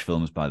really rubbish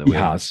films, by the way.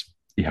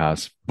 He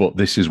has. But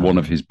this is one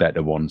of his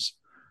better ones.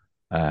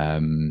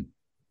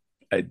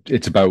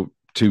 It's about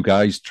 2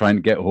 guys trying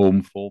to get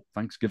home for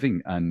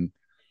Thanksgiving, and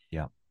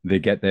they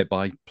get there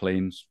by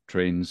planes,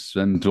 trains,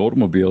 and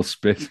automobiles,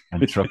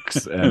 and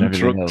trucks, and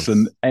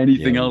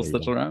anything else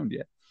that's around.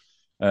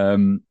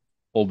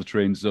 All the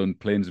trains and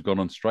planes have gone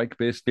on strike,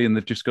 basically, and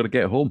they've just got to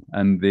get home,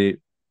 and they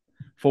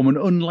form an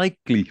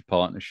unlikely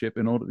partnership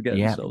in order to get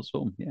themselves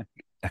home. Yeah,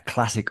 a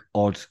classic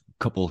odd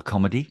couple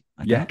comedy.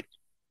 I think.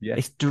 Yeah.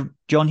 It's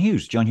John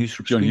Hughes. John Hughes,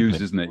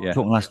 isn't it? Yeah.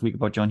 Talking last week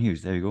about John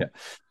Hughes. There you go.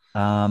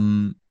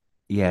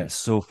 Yeah. It's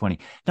so funny.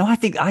 Now I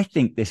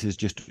think this is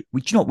just.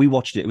 We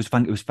watched it. It was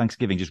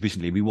Thanksgiving just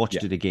recently. We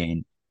watched it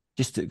again.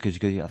 Just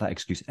because you have that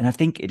excuse, and I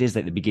think it is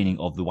like the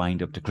beginning of the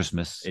wind up to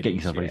Christmas, getting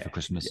yourself ready for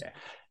Christmas.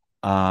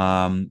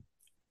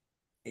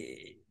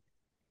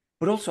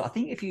 But also, I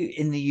think if you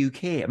in the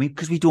UK, I mean,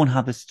 because we don't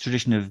have this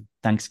tradition of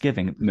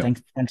Thanksgiving,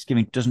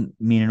 Thanksgiving doesn't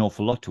mean an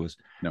awful lot to us.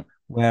 No.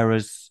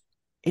 Whereas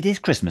it is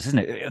Christmas, isn't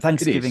it?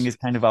 Thanksgiving is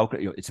kind of our.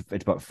 It's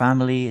about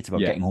family. It's about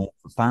getting home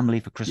for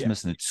family for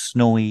Christmas, and it's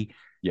snowy.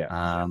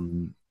 Yeah.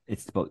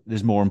 It's about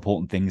there's more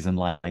important things in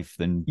life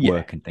than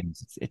work and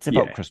things. It's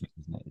about Christmas,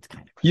 isn't it? It's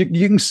kind of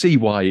you can see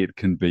why it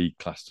can be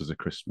classed as a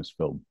Christmas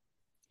film,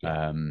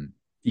 even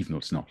though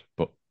it's not.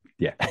 But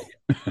yeah.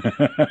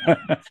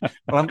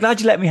 Well, I'm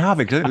glad you let me have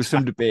it because there's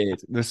some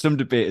debate. There's some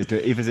debate as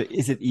to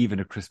is it even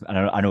a Christmas?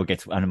 I know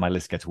my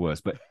list gets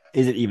worse, but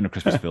is it even a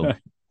Christmas film?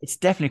 It's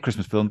definitely a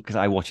Christmas film because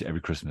I watch it every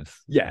Christmas.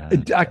 Yeah,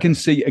 I can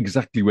see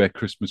exactly where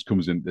Christmas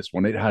comes into this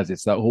one.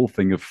 It's that whole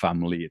thing of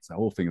family. It's that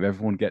whole thing of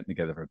everyone getting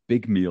together for a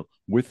big meal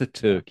with a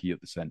turkey at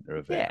the center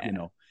of it.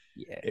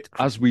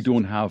 As we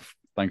don't have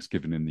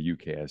Thanksgiving in the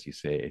UK, as you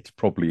say, it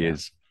probably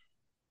is.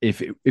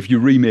 If you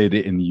remade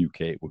it in the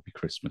UK, it would be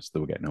Christmas they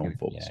were getting home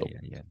for.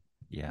 Yeah.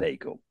 There you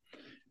go.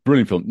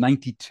 Brilliant film.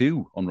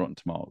 92 on Rotten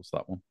Tomatoes,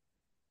 that one.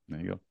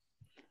 There you go.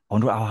 I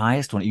wonder what our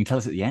highest one. You can tell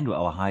us at the end what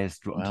our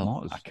highest Rotten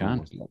Tomatoes. I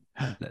can.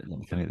 Let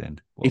me tell you at the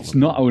end. It's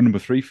not our number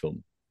 3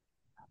 film.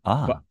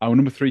 But our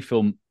number 3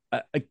 film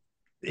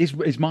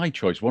is my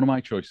choice. One of my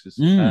choices.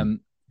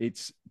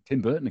 It's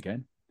Tim Burton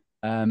again.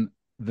 The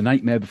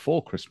Nightmare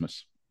Before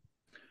Christmas.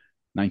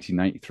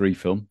 1993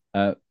 film.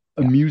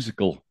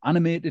 Musical,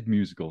 animated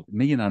musical.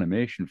 Me and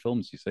animation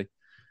films, you see.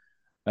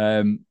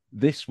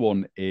 This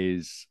one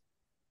is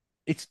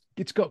it's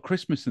got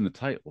Christmas in the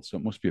title, so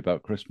it must be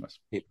about Christmas.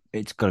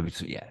 It's got to be,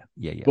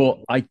 yeah. But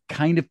I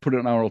kind of put it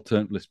on our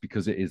alternative list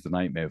because it is The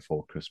Nightmare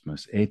Before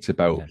Christmas. It's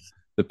about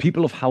the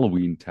people of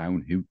Halloween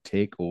Town who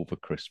take over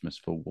Christmas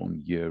for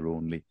 1 year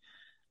only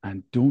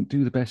and don't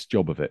do the best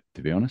job of it,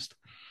 to be honest.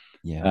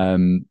 Yeah.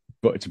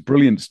 But it's a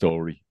brilliant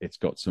story. It's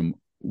got some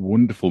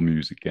wonderful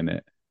music in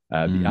it.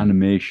 The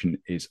animation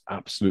is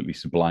absolutely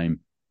sublime,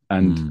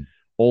 and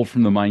all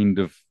from the mind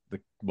of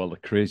the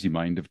crazy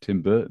mind of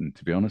Tim Burton,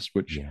 to be honest,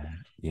 which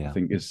I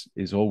think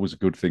is always a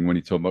good thing when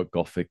you talk about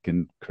Gothic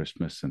and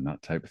Christmas and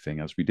that type of thing,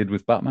 as we did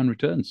with Batman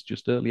Returns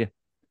just earlier.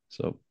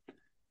 So,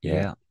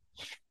 it's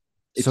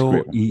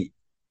so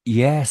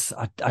yes,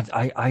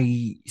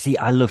 I see.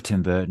 I love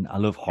Tim Burton. I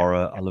love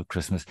horror. I love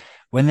Christmas.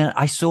 When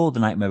I saw The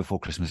Nightmare Before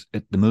Christmas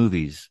at the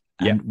movies,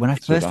 And Yeah, when I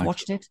so first did I.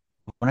 watched it,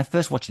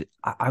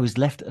 I was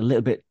left a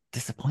little bit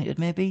disappointed,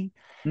 maybe.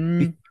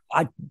 Mm.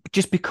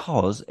 Just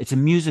because it's a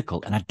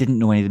musical and I didn't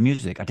know any of the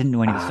music. I didn't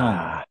know any of the songs.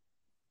 Ah,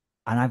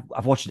 And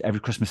I've watched it every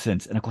Christmas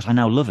since. And of course, I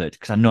now love it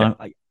because I know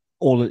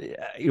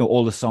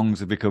all the songs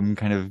have become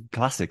kind of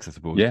classics, I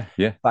suppose. yeah,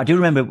 yeah. But I do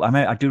remember,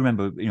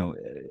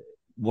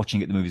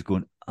 watching it, the movies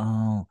going,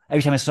 oh,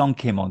 every time a song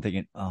came on,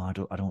 thinking, oh, I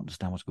don't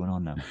understand what's going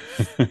on now.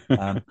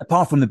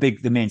 Apart from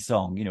the main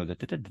song,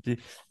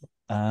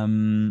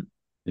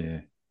 Yeah.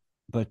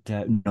 But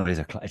no, it is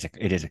a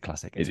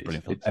classic. It's a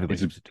brilliant film.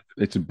 Everybody loves it.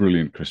 It's a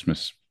brilliant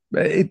Christmas.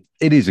 It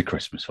is a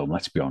Christmas film.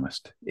 Let's be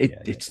honest.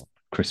 It's Yeah.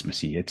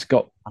 Christmassy. It's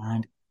got.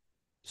 And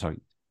sorry,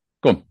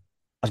 Go on.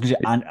 I was going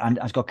to say, and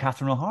it's got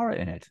Catherine O'Hara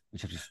in it,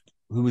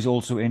 who was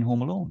also in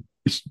Home Alone.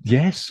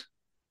 Yes.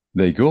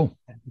 There you go.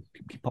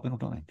 Keep popping up,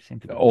 don't they? Same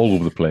people. All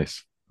over the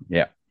place.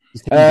 Yeah.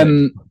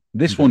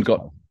 This one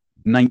got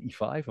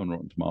 95 on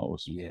Rotten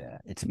Tomatoes. Yeah,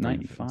 it's a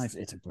 95.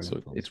 It's a brilliant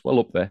So film. it's well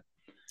up there.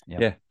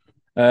 Yeah.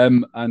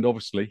 And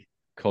obviously,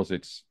 because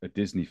it's a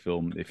Disney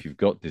film, if you've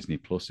got Disney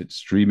Plus, it's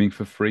streaming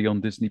for free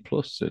on Disney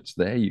Plus. So it's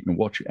there. You can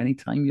watch it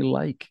anytime you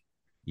like.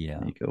 Yeah.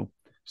 There you go.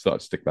 So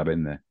I'd stick that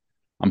in there.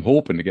 I'm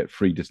hoping to get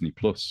free Disney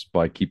Plus,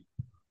 but I keep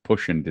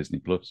pushing Disney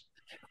Plus.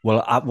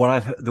 Well,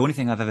 the only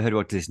thing I've ever heard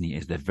about Disney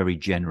is they're very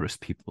generous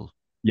people.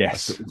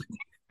 Yes,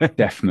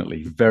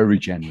 definitely. Very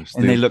generous.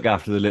 And they look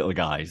after the little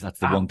guys. That's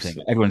the one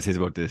Absolutely. thing everyone says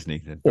about Disney.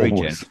 They're very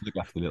Always. generous, look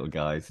after the little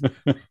guys.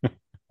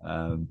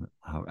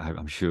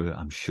 I'm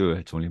sure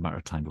it's only a matter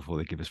of time before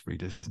they give us free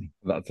Disney.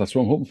 That's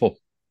what I'm hoping for.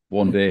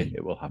 One day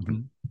it will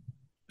happen.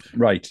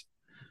 Right.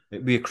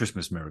 It'd be a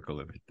Christmas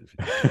miracle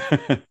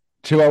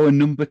To our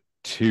number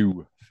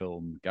 2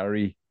 film,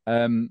 Gary.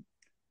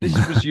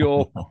 This was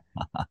your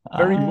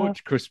very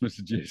much Christmas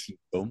adjacent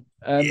film.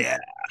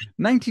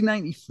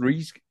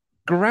 1993's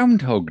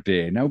Groundhog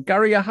Day. Now,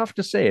 Gary, I have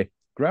to say,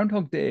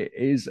 Groundhog Day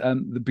is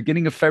the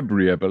beginning of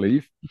February, I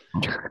believe.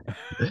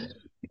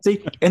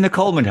 See, in the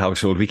Coleman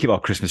household, we keep our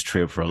Christmas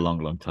tree up for a long,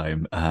 long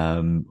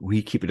time.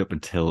 We keep it up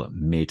until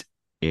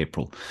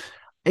mid-April.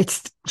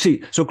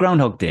 So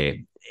Groundhog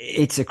Day,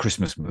 it's a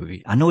Christmas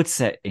movie. I know it's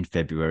set in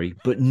February,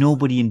 but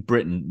nobody in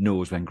Britain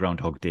knows when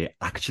Groundhog Day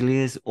actually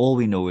is. All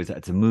we know is that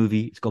it's a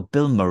movie. It's got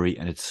Bill Murray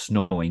and it's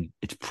snowing.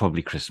 It's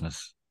probably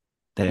Christmas.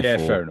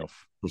 Therefore, Fair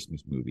enough.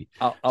 Christmas movie.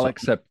 I'll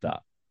accept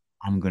that.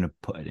 I'm going to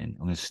put it in.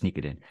 I'm going to sneak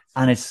it in.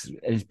 And it's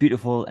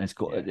beautiful and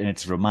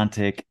it's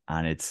romantic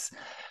and it's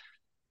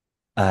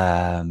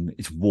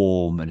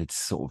warm and it's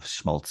sort of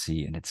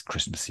schmaltzy and it's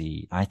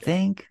Christmassy. I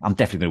think I'm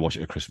definitely going to watch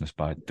it at Christmas,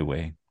 by the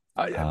way.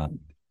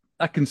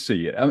 I can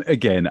see it.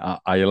 Again,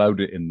 I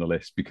allowed it in the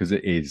list because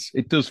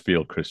it does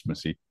feel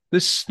Christmassy.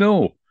 There's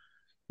snow.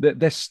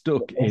 They're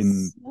stuck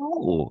in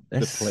the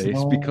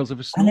place because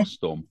of a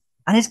snowstorm.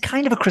 And it's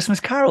kind of a Christmas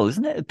Carol,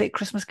 isn't it? A bit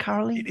Christmas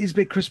Carol-y. It is a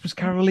bit Christmas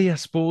Carol-y, I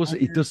suppose.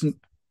 It doesn't.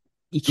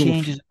 He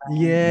changes.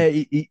 Yeah,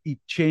 he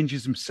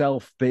changes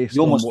himself based He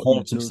on almost what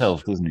haunts he does.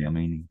 himself, doesn't he? I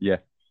mean, Yeah.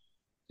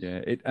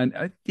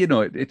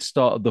 It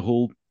started the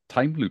whole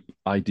time loop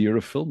idea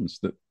of films.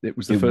 That it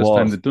was the first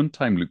time they'd done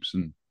time loops,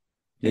 and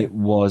it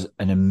was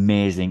an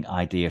amazing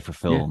idea for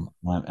film.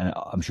 Yeah. And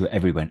I'm sure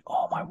everyone went,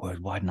 "Oh my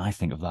word, why didn't I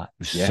think of that?" It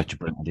was such a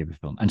brilliant idea for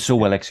film, and so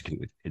well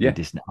executed.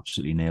 Disney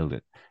absolutely nailed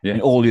it. Yeah.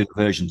 And all the other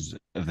versions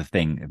of the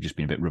thing have just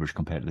been a bit rubbish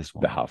compared to this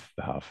one. They have.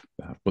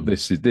 But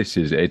this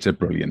is it's a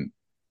brilliant,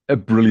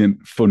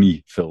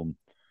 funny film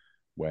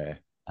where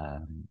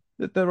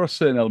there are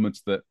certain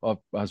elements that,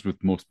 as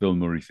with most Bill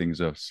Murray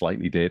things, are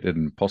slightly dated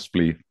and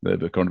possibly a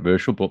bit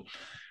controversial, but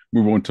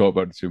we won't talk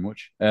about it too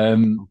much.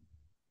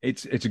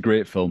 It's a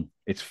great film.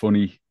 It's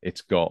funny.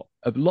 It's got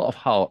a lot of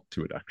heart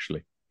to it,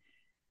 actually.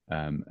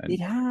 And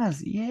it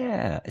has,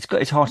 yeah. It's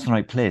got its heart in the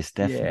right place,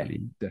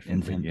 definitely. Yeah,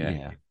 definitely,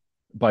 yeah.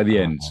 By the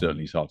end,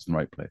 certainly his heart's in the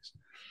right place.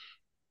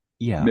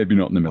 Yeah. Maybe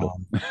not in the middle.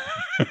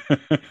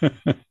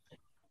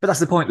 But that's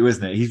the point, though,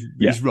 isn't it?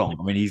 He's wrong.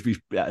 I mean,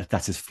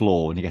 that's his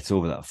flaw, and he gets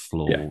over that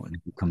flaw and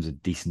he becomes a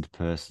decent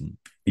person.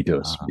 He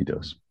does. He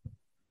does.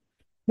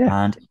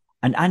 Yeah.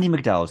 And Andie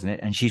MacDowell's in it,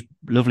 and she's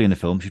lovely in the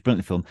film. She's brilliant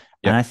in the film.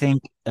 Yeah. And I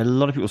think a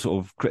lot of people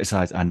sort of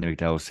criticize Andie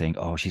MacDowell, saying,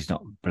 "Oh, she's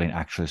not a brilliant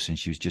actress, and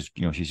she's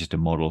just a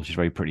model. She's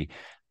very pretty."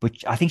 But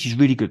I think she's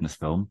really good in this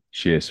film.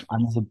 She is.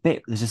 And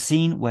there's a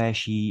scene where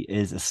she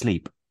is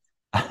asleep.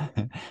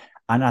 And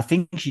I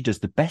think she does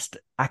the best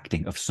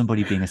acting of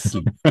somebody being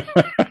asleep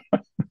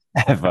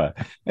ever.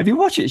 If you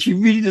watch it, she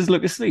really does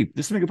look asleep.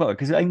 There's something about her,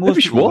 because I think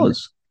maybe she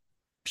was.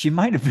 She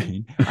might have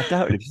been. I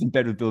doubt it if she's in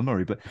bed with Bill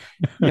Murray, but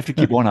you have to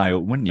keep one eye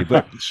open, wouldn't you?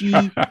 But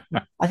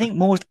I think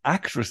most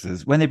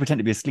actresses, when they pretend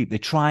to be asleep, they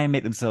try and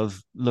make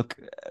themselves look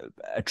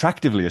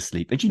attractively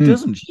asleep. And she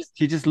doesn't.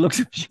 She just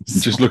looks.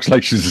 Just looks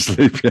like she's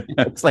asleep. Yeah.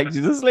 It's like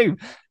she's asleep.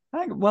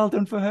 I think well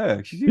done for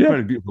her. She's a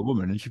very beautiful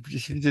woman, and she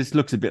just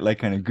looks a bit like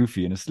kind of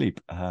goofy and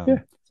asleep. So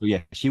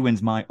she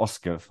wins my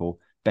Oscar for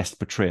best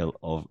portrayal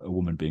of a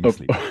woman being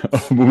asleep.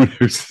 A woman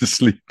who's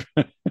asleep.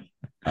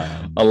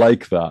 I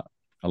like that.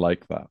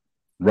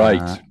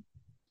 Right.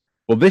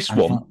 Well, this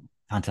one,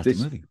 fantastic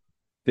movie.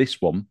 This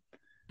one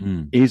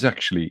is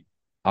actually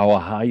our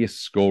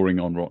highest scoring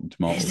on Rotten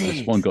Tomatoes. Is This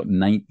it? one got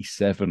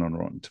 97 on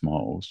Rotten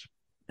Tomatoes.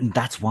 And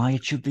that's why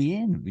it should be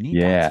in. We need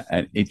Yeah, that.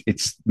 and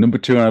it's number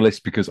 2 on our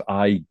list because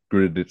I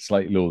graded it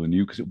slightly lower than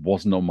you because it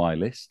wasn't on my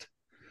list.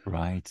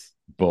 Right.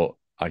 But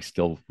I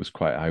still was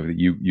quite high with it.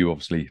 You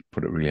obviously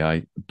put it really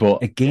high.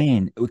 But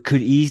Again, it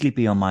could easily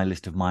be on my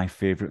list of my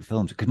favorite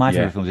films because my Yeah.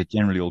 favorite films are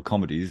generally all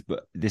comedies,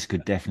 but this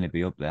could definitely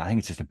be up there. I think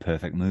it's just a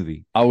perfect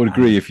movie. I would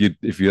agree if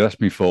you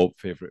asked me for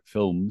favorite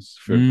films,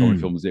 favorite comedy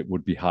Mm. films, it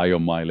would be high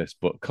on my list.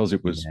 But because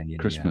it was Yeah.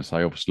 Christmas,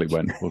 I obviously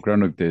went, well,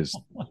 Groundhog Day's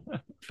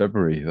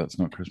February. That's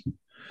not Christmas.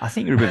 I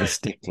think you're a bit of a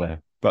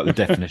stickler about the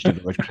definition of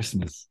the word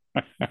Christmas.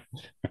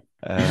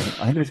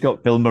 I think it's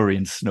got Bill Murray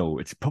and Snow.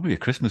 It's probably a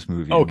Christmas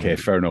movie. Okay,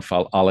 fair enough.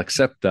 I'll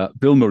accept that.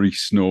 Bill Murray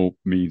Snow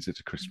means it's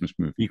a Christmas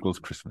movie. Equals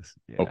Christmas.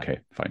 Yeah. Okay,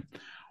 fine.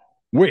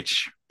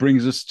 Which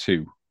brings us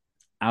to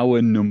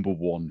our number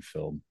 1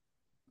 film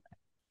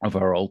of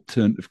our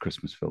alternative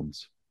Christmas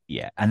films.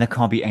 Yeah, and there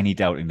can't be any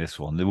doubt in this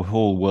one. The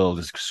whole world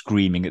is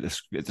screaming at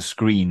the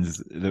screens.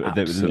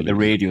 The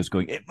radio's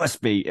going, it must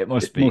be. It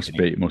must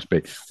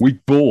be. We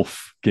both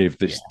gave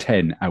this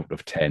 10 out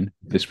of 10.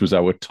 This was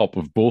our top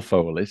of both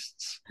our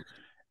lists.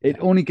 It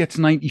only gets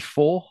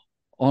 94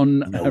 on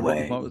Rotten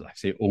Tomatoes. I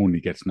say it only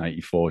gets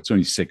 94. It's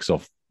only 6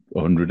 off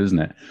 100, isn't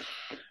it?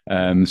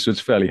 So it's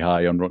fairly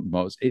high on Rotten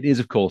Tomatoes. It is,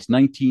 of course,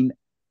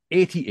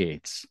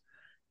 1988's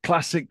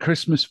classic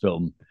Christmas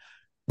film,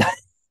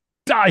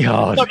 Die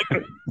Hard.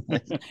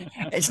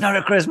 It's not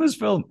a Christmas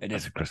film. It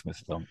is a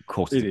Christmas film. Of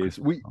course it is.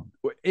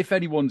 If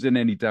anyone's in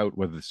any doubt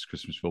whether this is a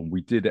Christmas film,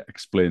 we did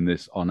explain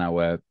this on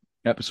our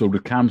episode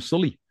with Cam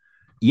Sully.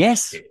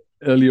 Yes.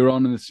 Earlier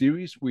on in the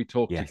series, we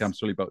talked to Cam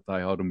Sully about Die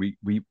Hard, and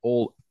we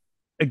all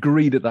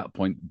agreed at that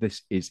point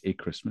this is a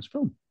Christmas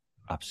film.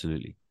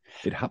 Absolutely.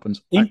 It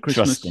happens at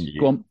Christmas.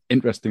 Go on.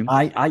 Interesting.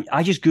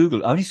 I just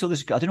Googled. I only saw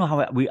this. I don't know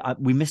how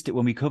we missed it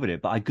when we covered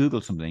it, but I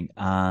Googled something,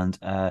 and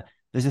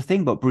there's a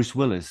thing about Bruce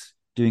Willis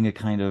doing a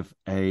kind of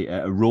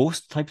a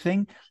roast type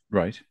thing.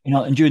 Right. You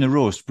know, and during the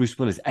roast, Bruce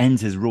Willis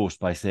ends his roast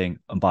by saying,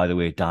 and by the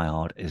way, Die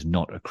Hard is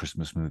not a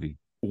Christmas movie.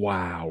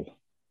 Wow.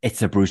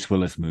 It's a Bruce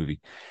Willis movie.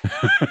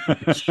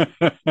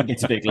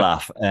 It's a big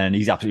laugh, and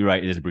he's absolutely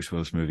right. It is a Bruce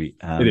Willis movie.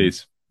 It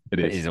is.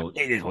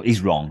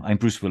 He's wrong. I mean,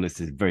 Bruce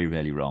Willis is very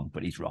rarely wrong,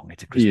 but he's wrong.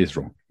 It's a Christmas He is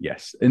wrong.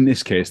 Yes. In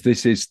this case,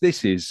 this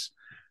is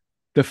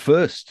the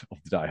first of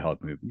the Die Hard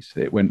movies.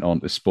 It went on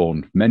to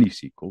spawn many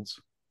sequels.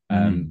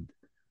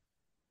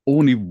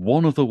 Only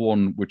one other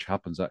one which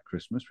happens at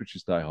Christmas, which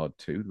is Die Hard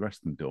 2. The rest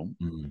of them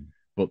don't.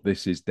 But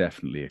this is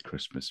definitely a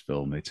Christmas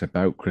film. It's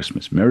about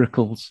Christmas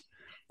miracles.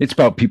 It's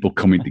about people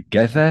coming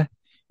together.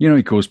 You know,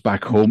 he goes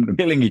back home and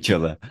killing each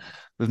other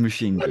with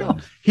machine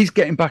guns. He's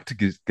getting back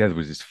together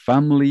with his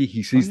family.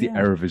 He sees the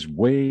error of his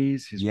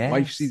ways. His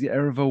wife sees the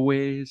error of her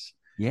ways.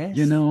 Yes.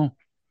 You know?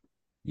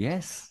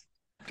 Yes.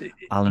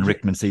 Alan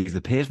Rickman sees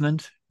the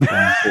pavement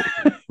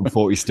from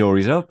 40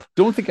 stories up.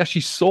 Don't think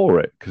actually saw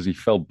it because he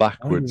fell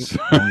backwards.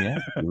 Oh yeah.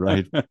 You're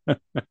right.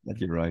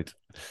 You're right.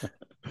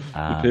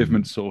 The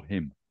pavement saw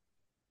him.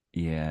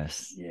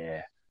 Yes.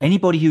 Yeah.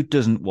 Anybody who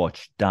doesn't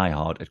watch Die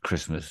Hard at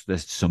Christmas,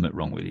 there's something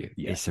wrong with you.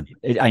 Yeah.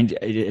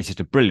 It's just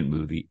a brilliant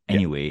movie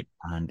anyway,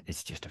 and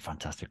it's just a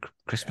fantastic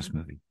Christmas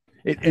movie.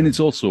 And it's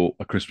also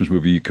a Christmas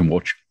movie you can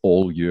watch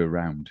all year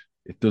round.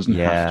 It doesn't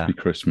have to be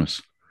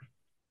Christmas.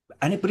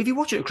 But if you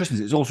watch it at Christmas,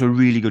 it's also a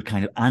really good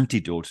kind of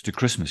antidote to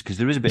Christmas because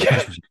there is a bit of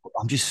Christmas.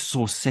 I'm just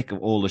so sick of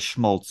all the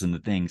schmaltz and the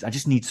things. I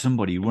just need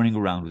somebody running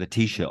around with a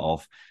t-shirt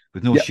off,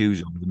 with no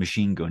shoes on, with a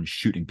machine gun,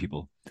 shooting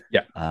people.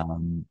 Yeah.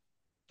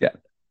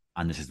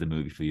 And this is the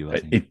movie for you,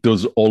 I think. It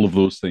does all of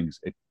those things.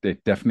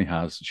 It definitely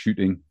has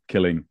shooting,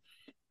 killing,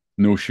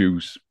 no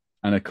shoes,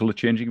 and a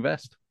color-changing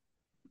vest.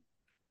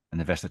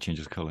 And the vest that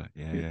changes color.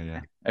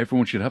 Yeah.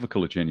 Everyone should have a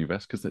color-changing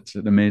vest because it's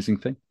an amazing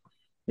thing.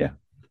 Yeah.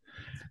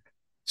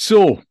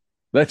 So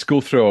let's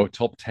go through our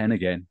top 10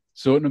 again.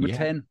 So at number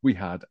 10, we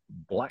had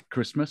Black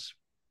Christmas.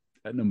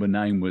 At number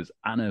 9 was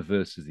Anna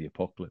versus the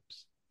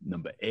Apocalypse.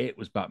 Number 8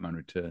 was Batman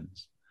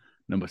Returns.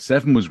 Number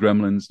 7 was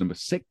Gremlins. Number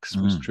 6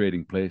 was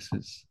Trading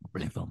Places.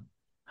 Brilliant film.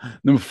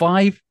 Number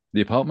 5,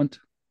 The Apartment.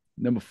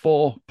 Number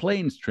 4,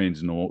 Planes,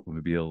 Trains, and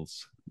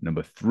Automobiles.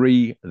 Number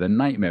 3, The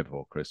Nightmare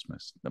Before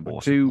Christmas. Number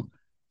 2,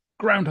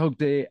 Groundhog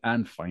Day.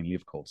 And finally,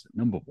 of course, at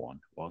number 1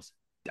 was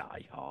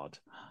Die Hard.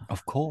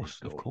 Of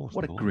course.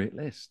 What a great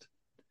list.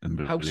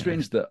 How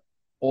strange that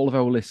all of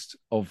our lists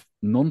of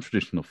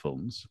non-traditional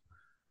films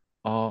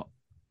are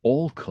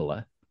all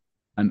colour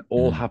and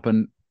all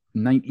happen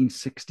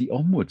 1960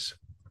 onwards.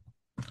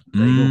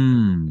 There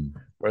you go.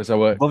 Whereas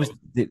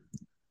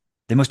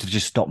they must have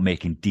just stopped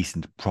making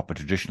decent, proper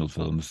traditional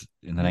films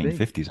in the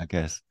 1950s, I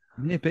guess.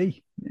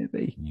 Maybe.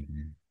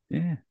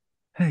 Yeah.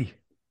 Hey,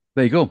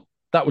 there you go.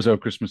 That was our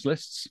Christmas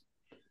lists.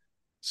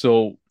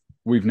 So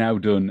we've now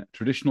done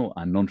traditional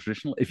and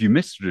non-traditional. If you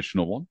missed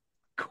traditional one,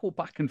 go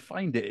back and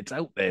find it. It's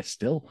out there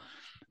still.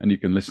 And you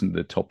can listen to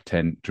the top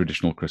 10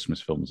 traditional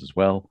Christmas films as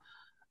well.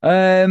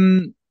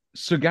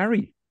 So,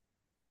 Gary,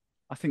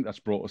 I think that's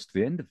brought us to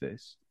the end of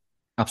this.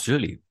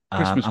 Absolutely.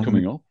 Christmas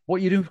coming up.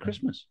 What are you doing for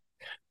Christmas?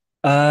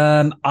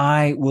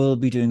 I will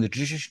be doing the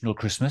traditional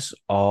Christmas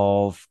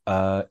of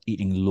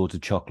eating loads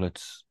of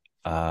chocolates,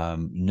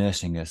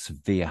 nursing a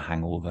severe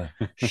hangover,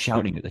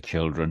 shouting at the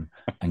children,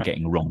 and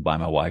getting wronged by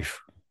my wife.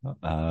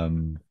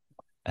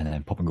 And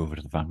then popping over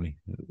to the family,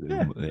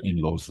 the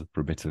in-laws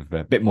for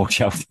a bit more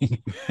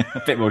shouting,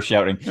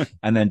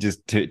 and then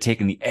just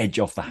taking the edge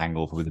off the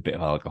hangover with a bit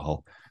of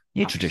alcohol.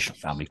 Your traditional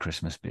family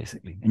Christmas,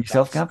 basically. And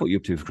yourself, Gav, what are you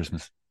up to for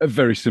Christmas?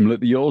 Very similar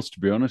to yours, to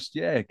be honest.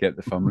 Yeah, get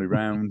the family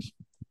round,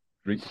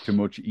 drink too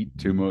much, eat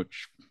too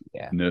much,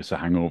 nurse a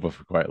hangover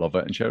for quite a lot of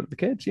it, and shout at the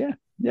kids. Yeah.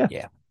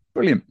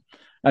 Brilliant.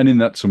 And in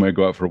that somewhere,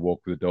 go out for a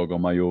walk with the dog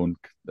on my own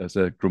as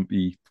a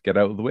grumpy, get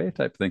out of the way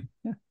type thing.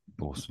 Yeah.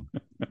 Awesome.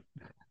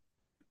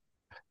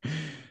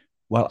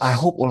 Well, I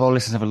hope all our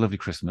listeners have a lovely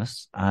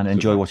Christmas and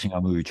enjoy watching our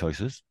movie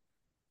choices.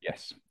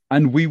 Yes.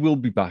 And we will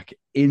be back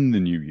in the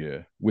new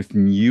year with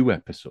new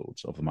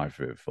episodes of the My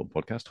Favorite Film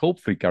podcast.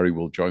 Hopefully, Gary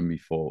will join me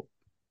for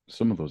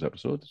some of those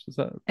episodes. Is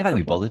that? If I can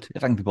be bothered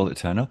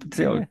to turn up and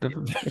see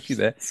if you're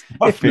there.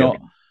 If not,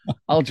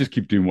 I'll just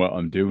keep doing what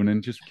I'm doing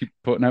and just keep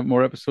putting out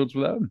more episodes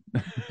without him.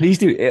 Please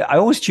do. I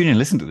always tune in and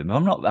listen to them.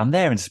 I'm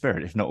there in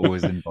spirit, if not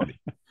always in body.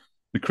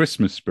 The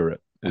Christmas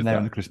spirit. I'm there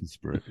in the Christmas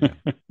spirit. Yeah.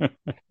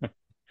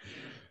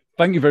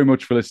 Thank you very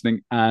much for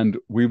listening, and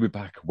we'll be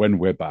back when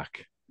we're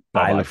back.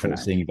 I look forward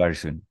to seeing you very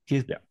soon.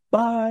 Cheers. Yeah.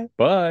 Bye.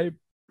 Bye.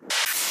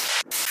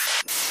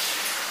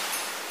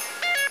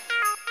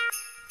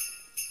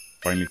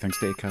 Finally, thanks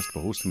to Acast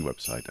for hosting the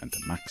website and to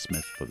Max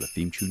Smith for the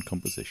theme tune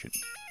composition.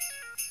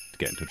 To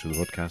get in touch with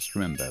the podcast,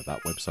 remember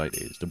that website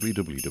is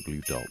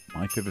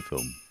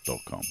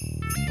www.myfavoritefilm.com.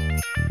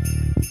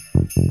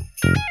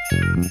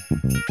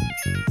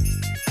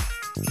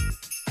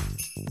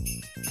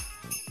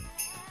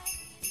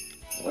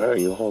 Why are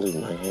you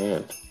holding my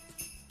hand?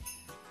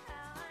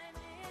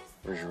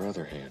 Where's your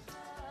other hand?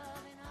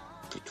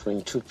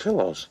 Between two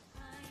pillows.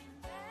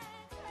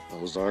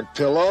 Those aren't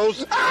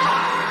pillows.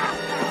 Ah!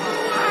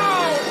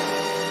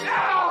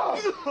 Ow!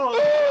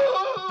 Ow!